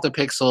 all of the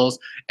pixels,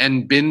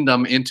 and bin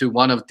them into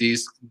one of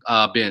these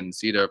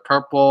bins, either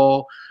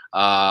purple,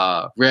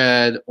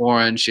 red,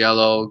 orange,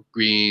 yellow,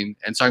 green,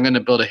 and so I'm going to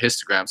build a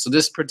histogram. So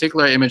this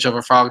particular image of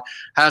a frog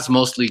has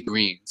mostly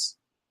greens.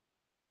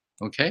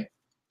 Okay,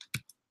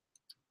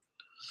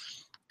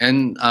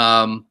 and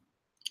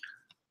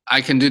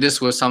I can do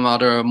this with some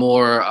other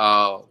more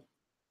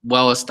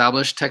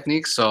well-established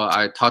techniques. So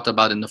I talked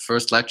about in the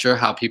first lecture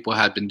how people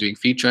had been doing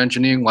feature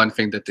engineering. One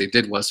thing that they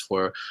did was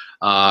for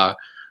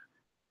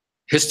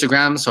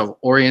histograms of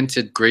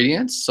oriented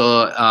gradients.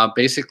 So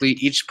basically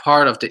each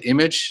part of the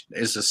image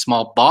is a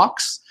small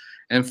box,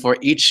 and for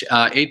each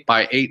 8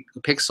 by 8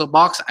 pixel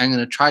box, I'm going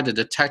to try to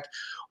detect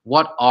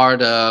what are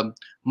the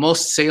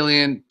most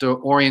salient the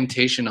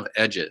orientation of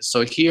edges.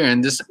 So here in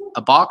this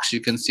box,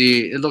 you can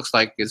see it looks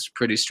like it's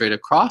pretty straight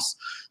across.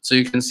 So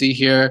you can see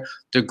here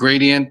the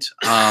gradient,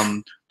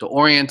 the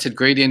oriented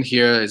gradient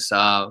here is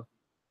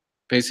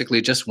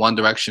basically just one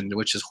direction,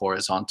 which is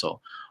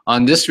horizontal.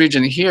 On this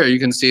region here, you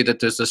can see that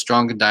there's a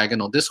strong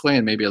diagonal this way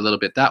and maybe a little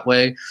bit that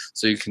way.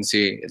 So you can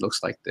see it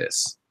looks like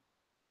this.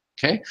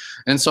 Okay,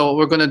 and so what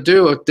we're going to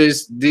do with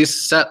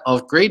this set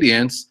of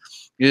gradients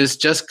is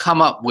just come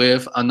up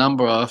with a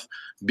number of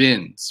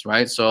bins,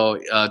 right? So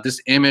this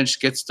image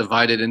gets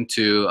divided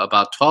into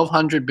about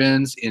 1,200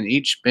 bins. In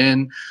each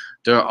bin,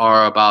 there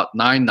are about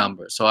 9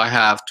 numbers. So I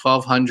have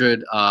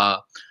 1,200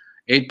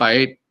 8 by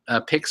 8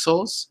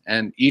 pixels,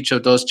 and each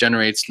of those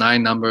generates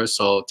 9 numbers,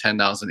 so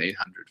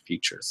 10,800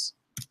 features.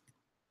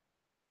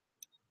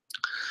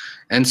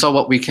 And so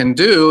what we can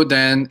do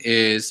then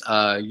is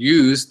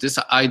use this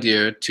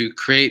idea to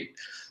create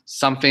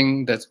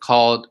something that's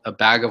called a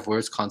bag of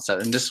words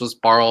concept. And this was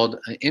borrowed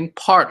in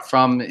part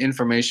from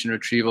information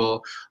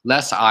retrieval,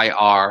 less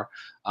IR,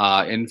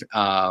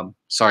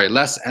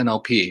 less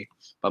NLP,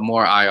 but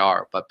more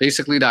IR. But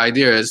basically the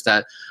idea is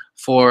that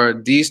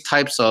for these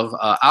types of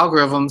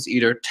algorithms,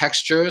 either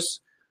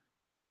textures,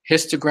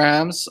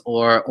 histograms,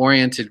 or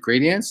oriented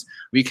gradients,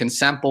 we can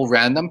sample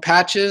random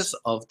patches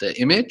of the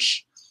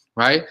image,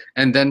 right?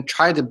 And then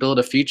try to build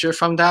a feature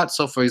from that.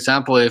 So for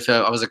example, if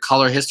I was a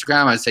color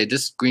histogram, I'd say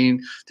this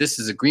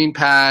is a green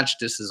patch,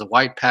 this is a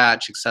white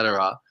patch,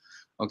 etc.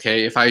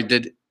 Okay, if I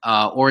did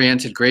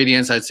oriented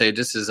gradients, I'd say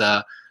this is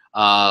a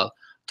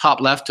top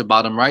left to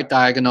bottom right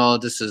diagonal,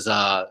 this is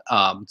a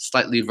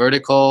slightly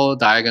vertical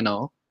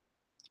diagonal.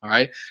 All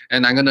right,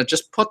 and I'm gonna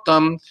just put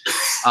them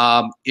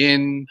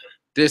in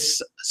this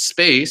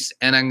space,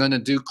 and I'm gonna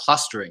do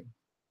clustering.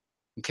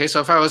 Okay, so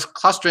if I was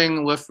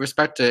clustering with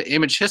respect to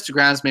image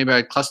histograms, maybe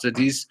I'd cluster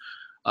these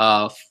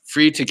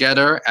three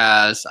together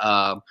as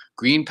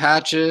green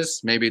patches.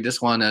 Maybe this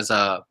one as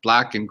a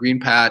black and green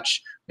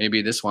patch.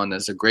 Maybe this one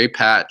as a gray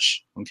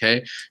patch. Okay,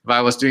 if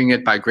I was doing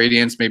it by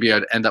gradients, maybe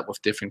I'd end up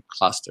with different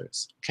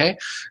clusters. Okay,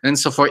 and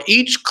so for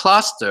each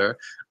cluster,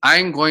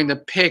 I'm going to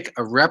pick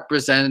a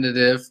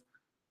representative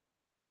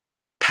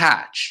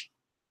patch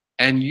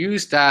and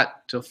use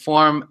that to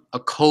form a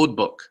code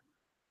book.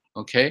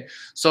 Okay,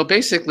 so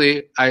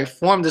basically I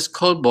formed this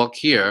code book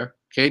here.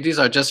 Okay, these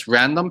are just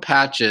random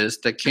patches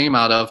that came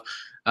out of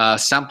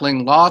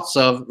sampling lots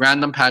of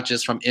random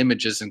patches from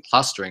images and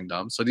clustering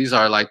them. So these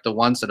are like the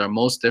ones that are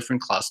most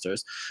different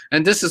clusters,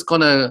 and this is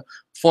going to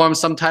form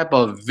some type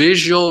of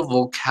visual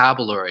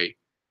vocabulary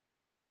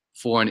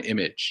for an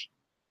image.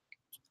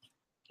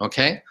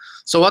 Okay,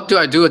 so what do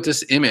I do with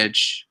this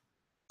image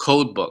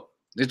code book?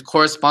 It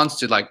corresponds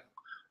to like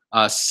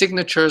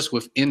signatures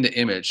within the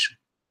image.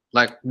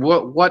 Like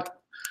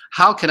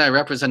how can I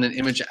represent an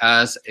image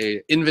as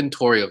an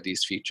inventory of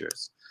these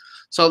features?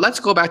 So let's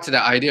go back to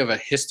the idea of a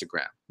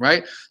histogram,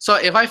 right? So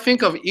if I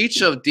think of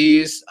each of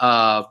these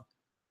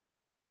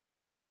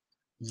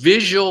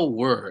visual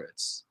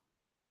words,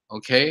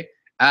 okay,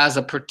 as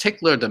a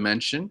particular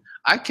dimension,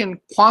 I can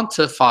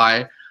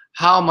quantify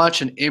how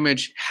much an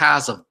image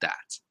has of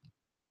that.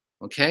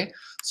 Okay,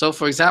 so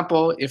for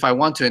example, if I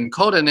want to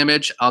encode an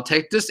image, I'll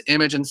take this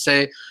image and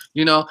say,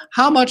 you know,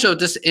 how much of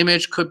this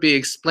image could be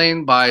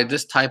explained by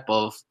this type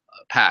of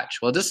patch?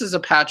 Well, this is a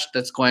patch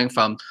that's going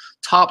from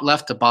top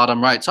left to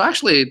bottom right. So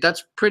actually,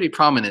 that's pretty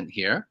prominent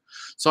here.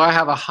 So I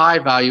have a high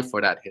value for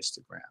that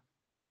histogram.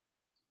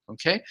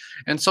 Okay,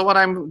 and so what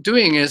I'm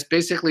doing is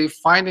basically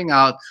finding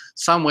out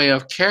some way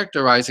of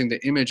characterizing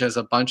the image as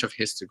a bunch of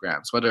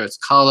histograms, whether it's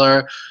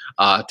color,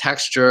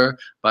 texture,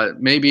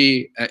 but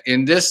maybe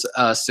in this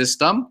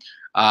system,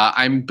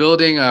 I'm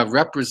building a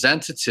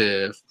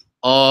representative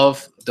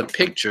of the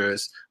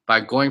pictures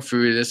by going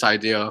through this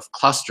idea of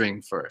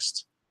clustering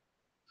first.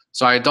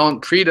 So I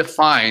don't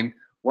predefine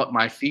what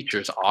my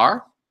features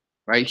are.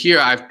 Right here,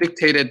 I've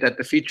dictated that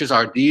the features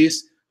are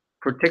these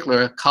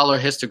particular color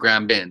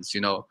histogram bins,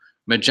 you know,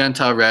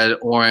 magenta, red,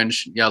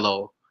 orange,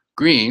 yellow,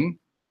 green.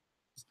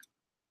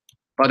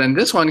 But in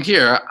this one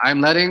here,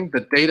 I'm letting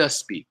the data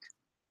speak,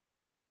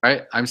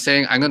 right? I'm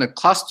saying I'm going to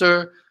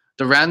cluster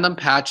the random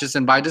patches,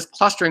 and by this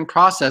clustering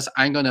process,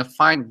 I'm going to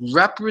find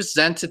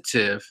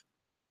representative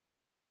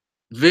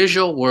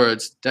visual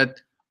words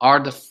that are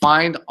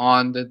defined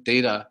on the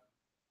data,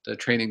 the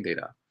training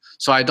data.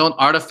 So I don't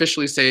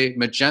artificially say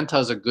magenta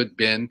is a good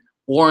bin,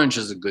 orange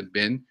is a good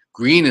bin,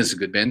 green is a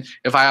good bin.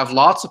 If I have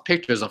lots of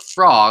pictures of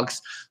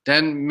frogs,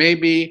 then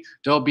maybe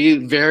there'll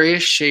be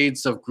various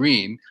shades of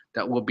green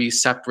that will be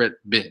separate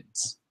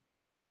bins.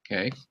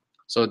 Okay,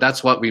 so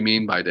that's what we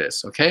mean by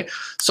this. Okay,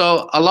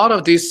 so a lot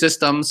of these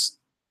systems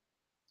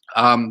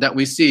that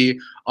we see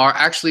are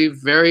actually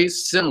very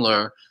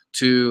similar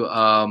to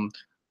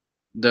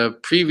the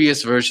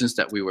previous versions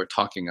that we were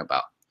talking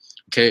about.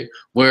 Okay,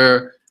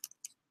 where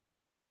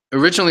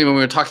originally when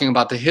we were talking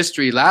about the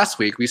history last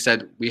week, we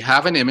said we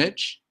have an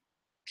image.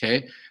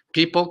 Okay,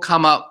 people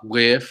come up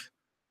with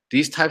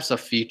these types of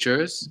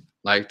features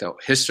like the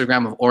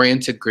histogram of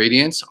oriented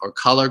gradients or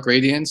color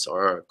gradients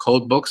or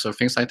code books or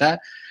things like that.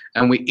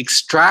 And we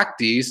extract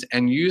these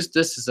and use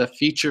this as a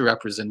feature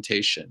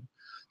representation.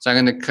 So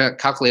I'm going to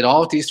calculate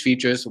all of these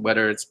features,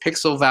 whether it's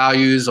pixel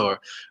values or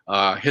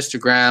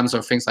histograms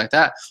or things like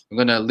that. I'm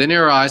going to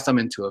linearize them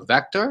into a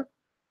vector.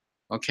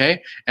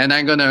 Okay, and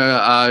I'm going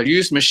to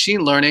use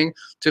machine learning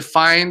to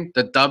find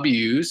the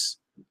W's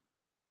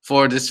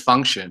for this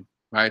function,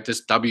 right?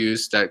 This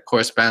W's that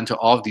correspond to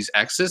all of these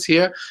X's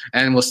here,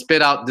 and we'll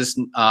spit out this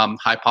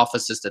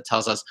hypothesis that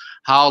tells us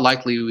how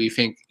likely we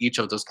think each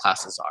of those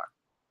classes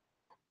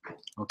are.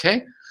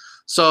 Okay,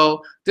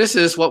 so this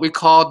is what we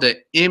call the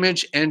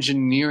image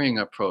engineering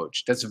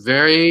approach. That's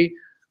very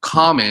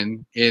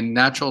common in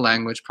natural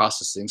language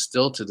processing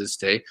still to this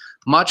day,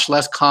 much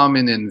less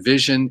common in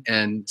vision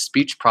and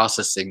speech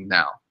processing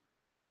now.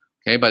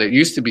 Okay, but it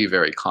used to be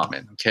very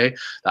common. Okay,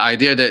 the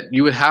idea that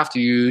you would have to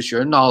use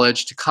your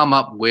knowledge to come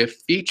up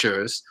with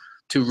features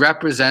to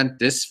represent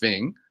this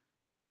thing,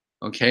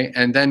 okay,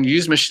 and then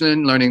use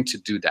machine learning to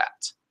do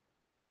that.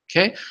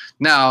 Okay,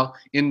 now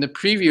in the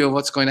preview of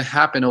what's going to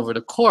happen over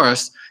the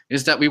course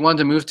is that we want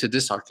to move to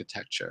this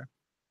architecture.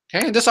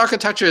 Okay, and this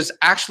architecture is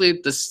actually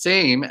the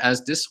same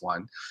as this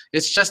one.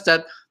 It's just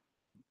that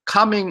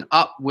coming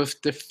up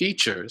with the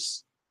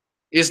features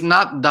is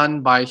not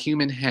done by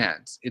human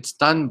hands. It's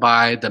done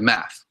by the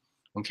math.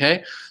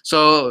 Okay,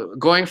 so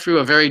going through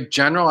a very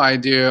general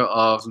idea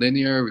of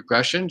linear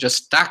regression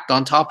just stacked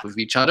on top of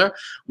each other,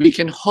 we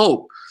can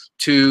hope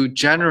to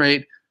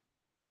generate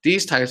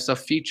these types of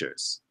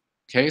features.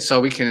 Okay,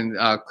 so we can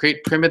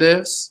create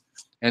primitives,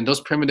 and those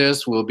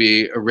primitives will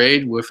be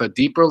arrayed with a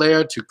deeper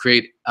layer to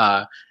create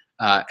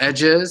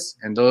edges,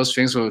 and those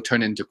things will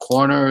turn into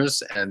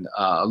corners and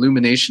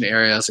illumination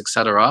areas,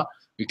 etc.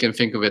 We can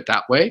think of it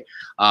that way.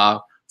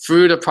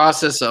 Through the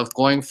process of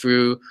going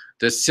through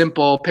the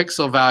simple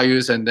pixel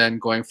values and then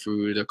going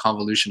through the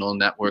convolutional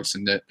networks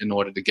in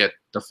order to get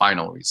the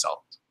final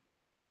result.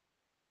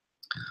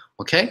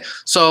 Okay,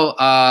 so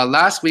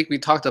last week we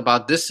talked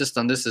about this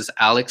system. This is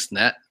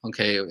AlexNet.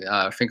 Okay,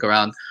 I think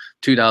around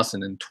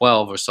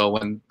 2012 or so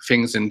when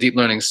things in deep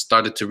learning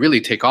started to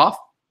really take off.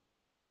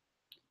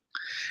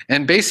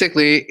 And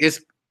basically, it's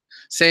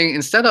saying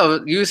instead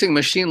of using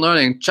machine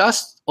learning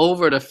just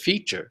over the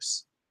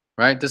features,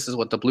 right? This is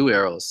what the blue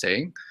arrow is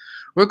saying.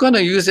 We're going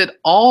to use it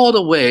all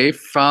the way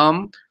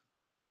from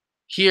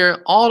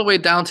here all the way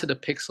down to the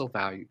pixel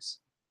values.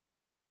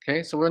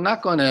 Okay, so we're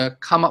not going to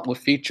come up with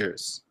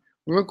features.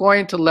 We're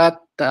going to let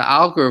the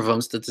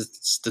algorithms, the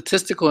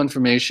statistical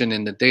information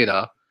in the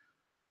data,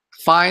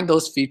 find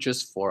those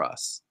features for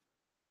us.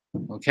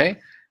 Okay,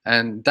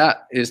 and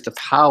that is the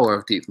power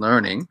of deep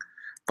learning.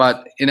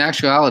 But in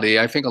actuality,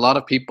 I think a lot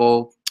of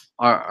people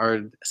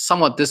are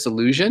somewhat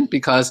disillusioned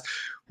because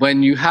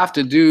when you have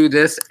to do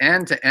this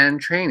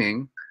end-to-end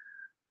training,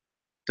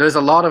 there's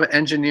a lot of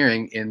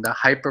engineering in the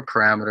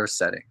hyperparameter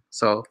setting.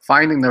 So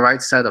finding the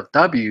right set of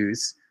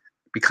W's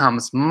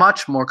becomes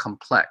much more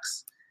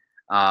complex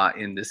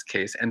in this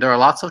case. And there are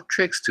lots of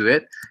tricks to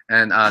it.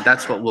 And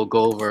that's what we'll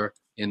go over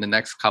in the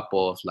next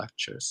couple of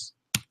lectures.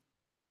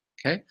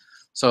 Okay.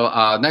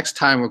 So next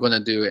time we're going to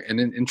do an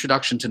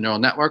introduction to neural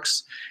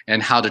networks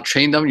and how to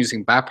train them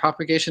using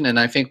backpropagation. And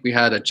I think we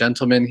had a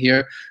gentleman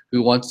here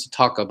who wants to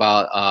talk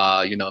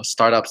about you know,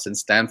 startups in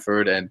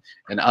Stanford and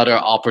other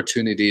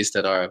opportunities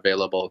that are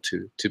available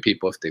to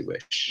people if they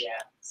wish. Yeah.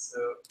 So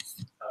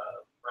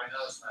right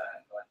now it's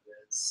like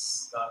this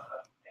stuff.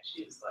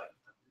 Actually, it's like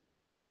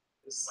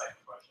this side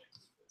project.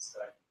 It's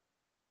like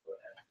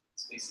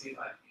it's basically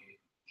like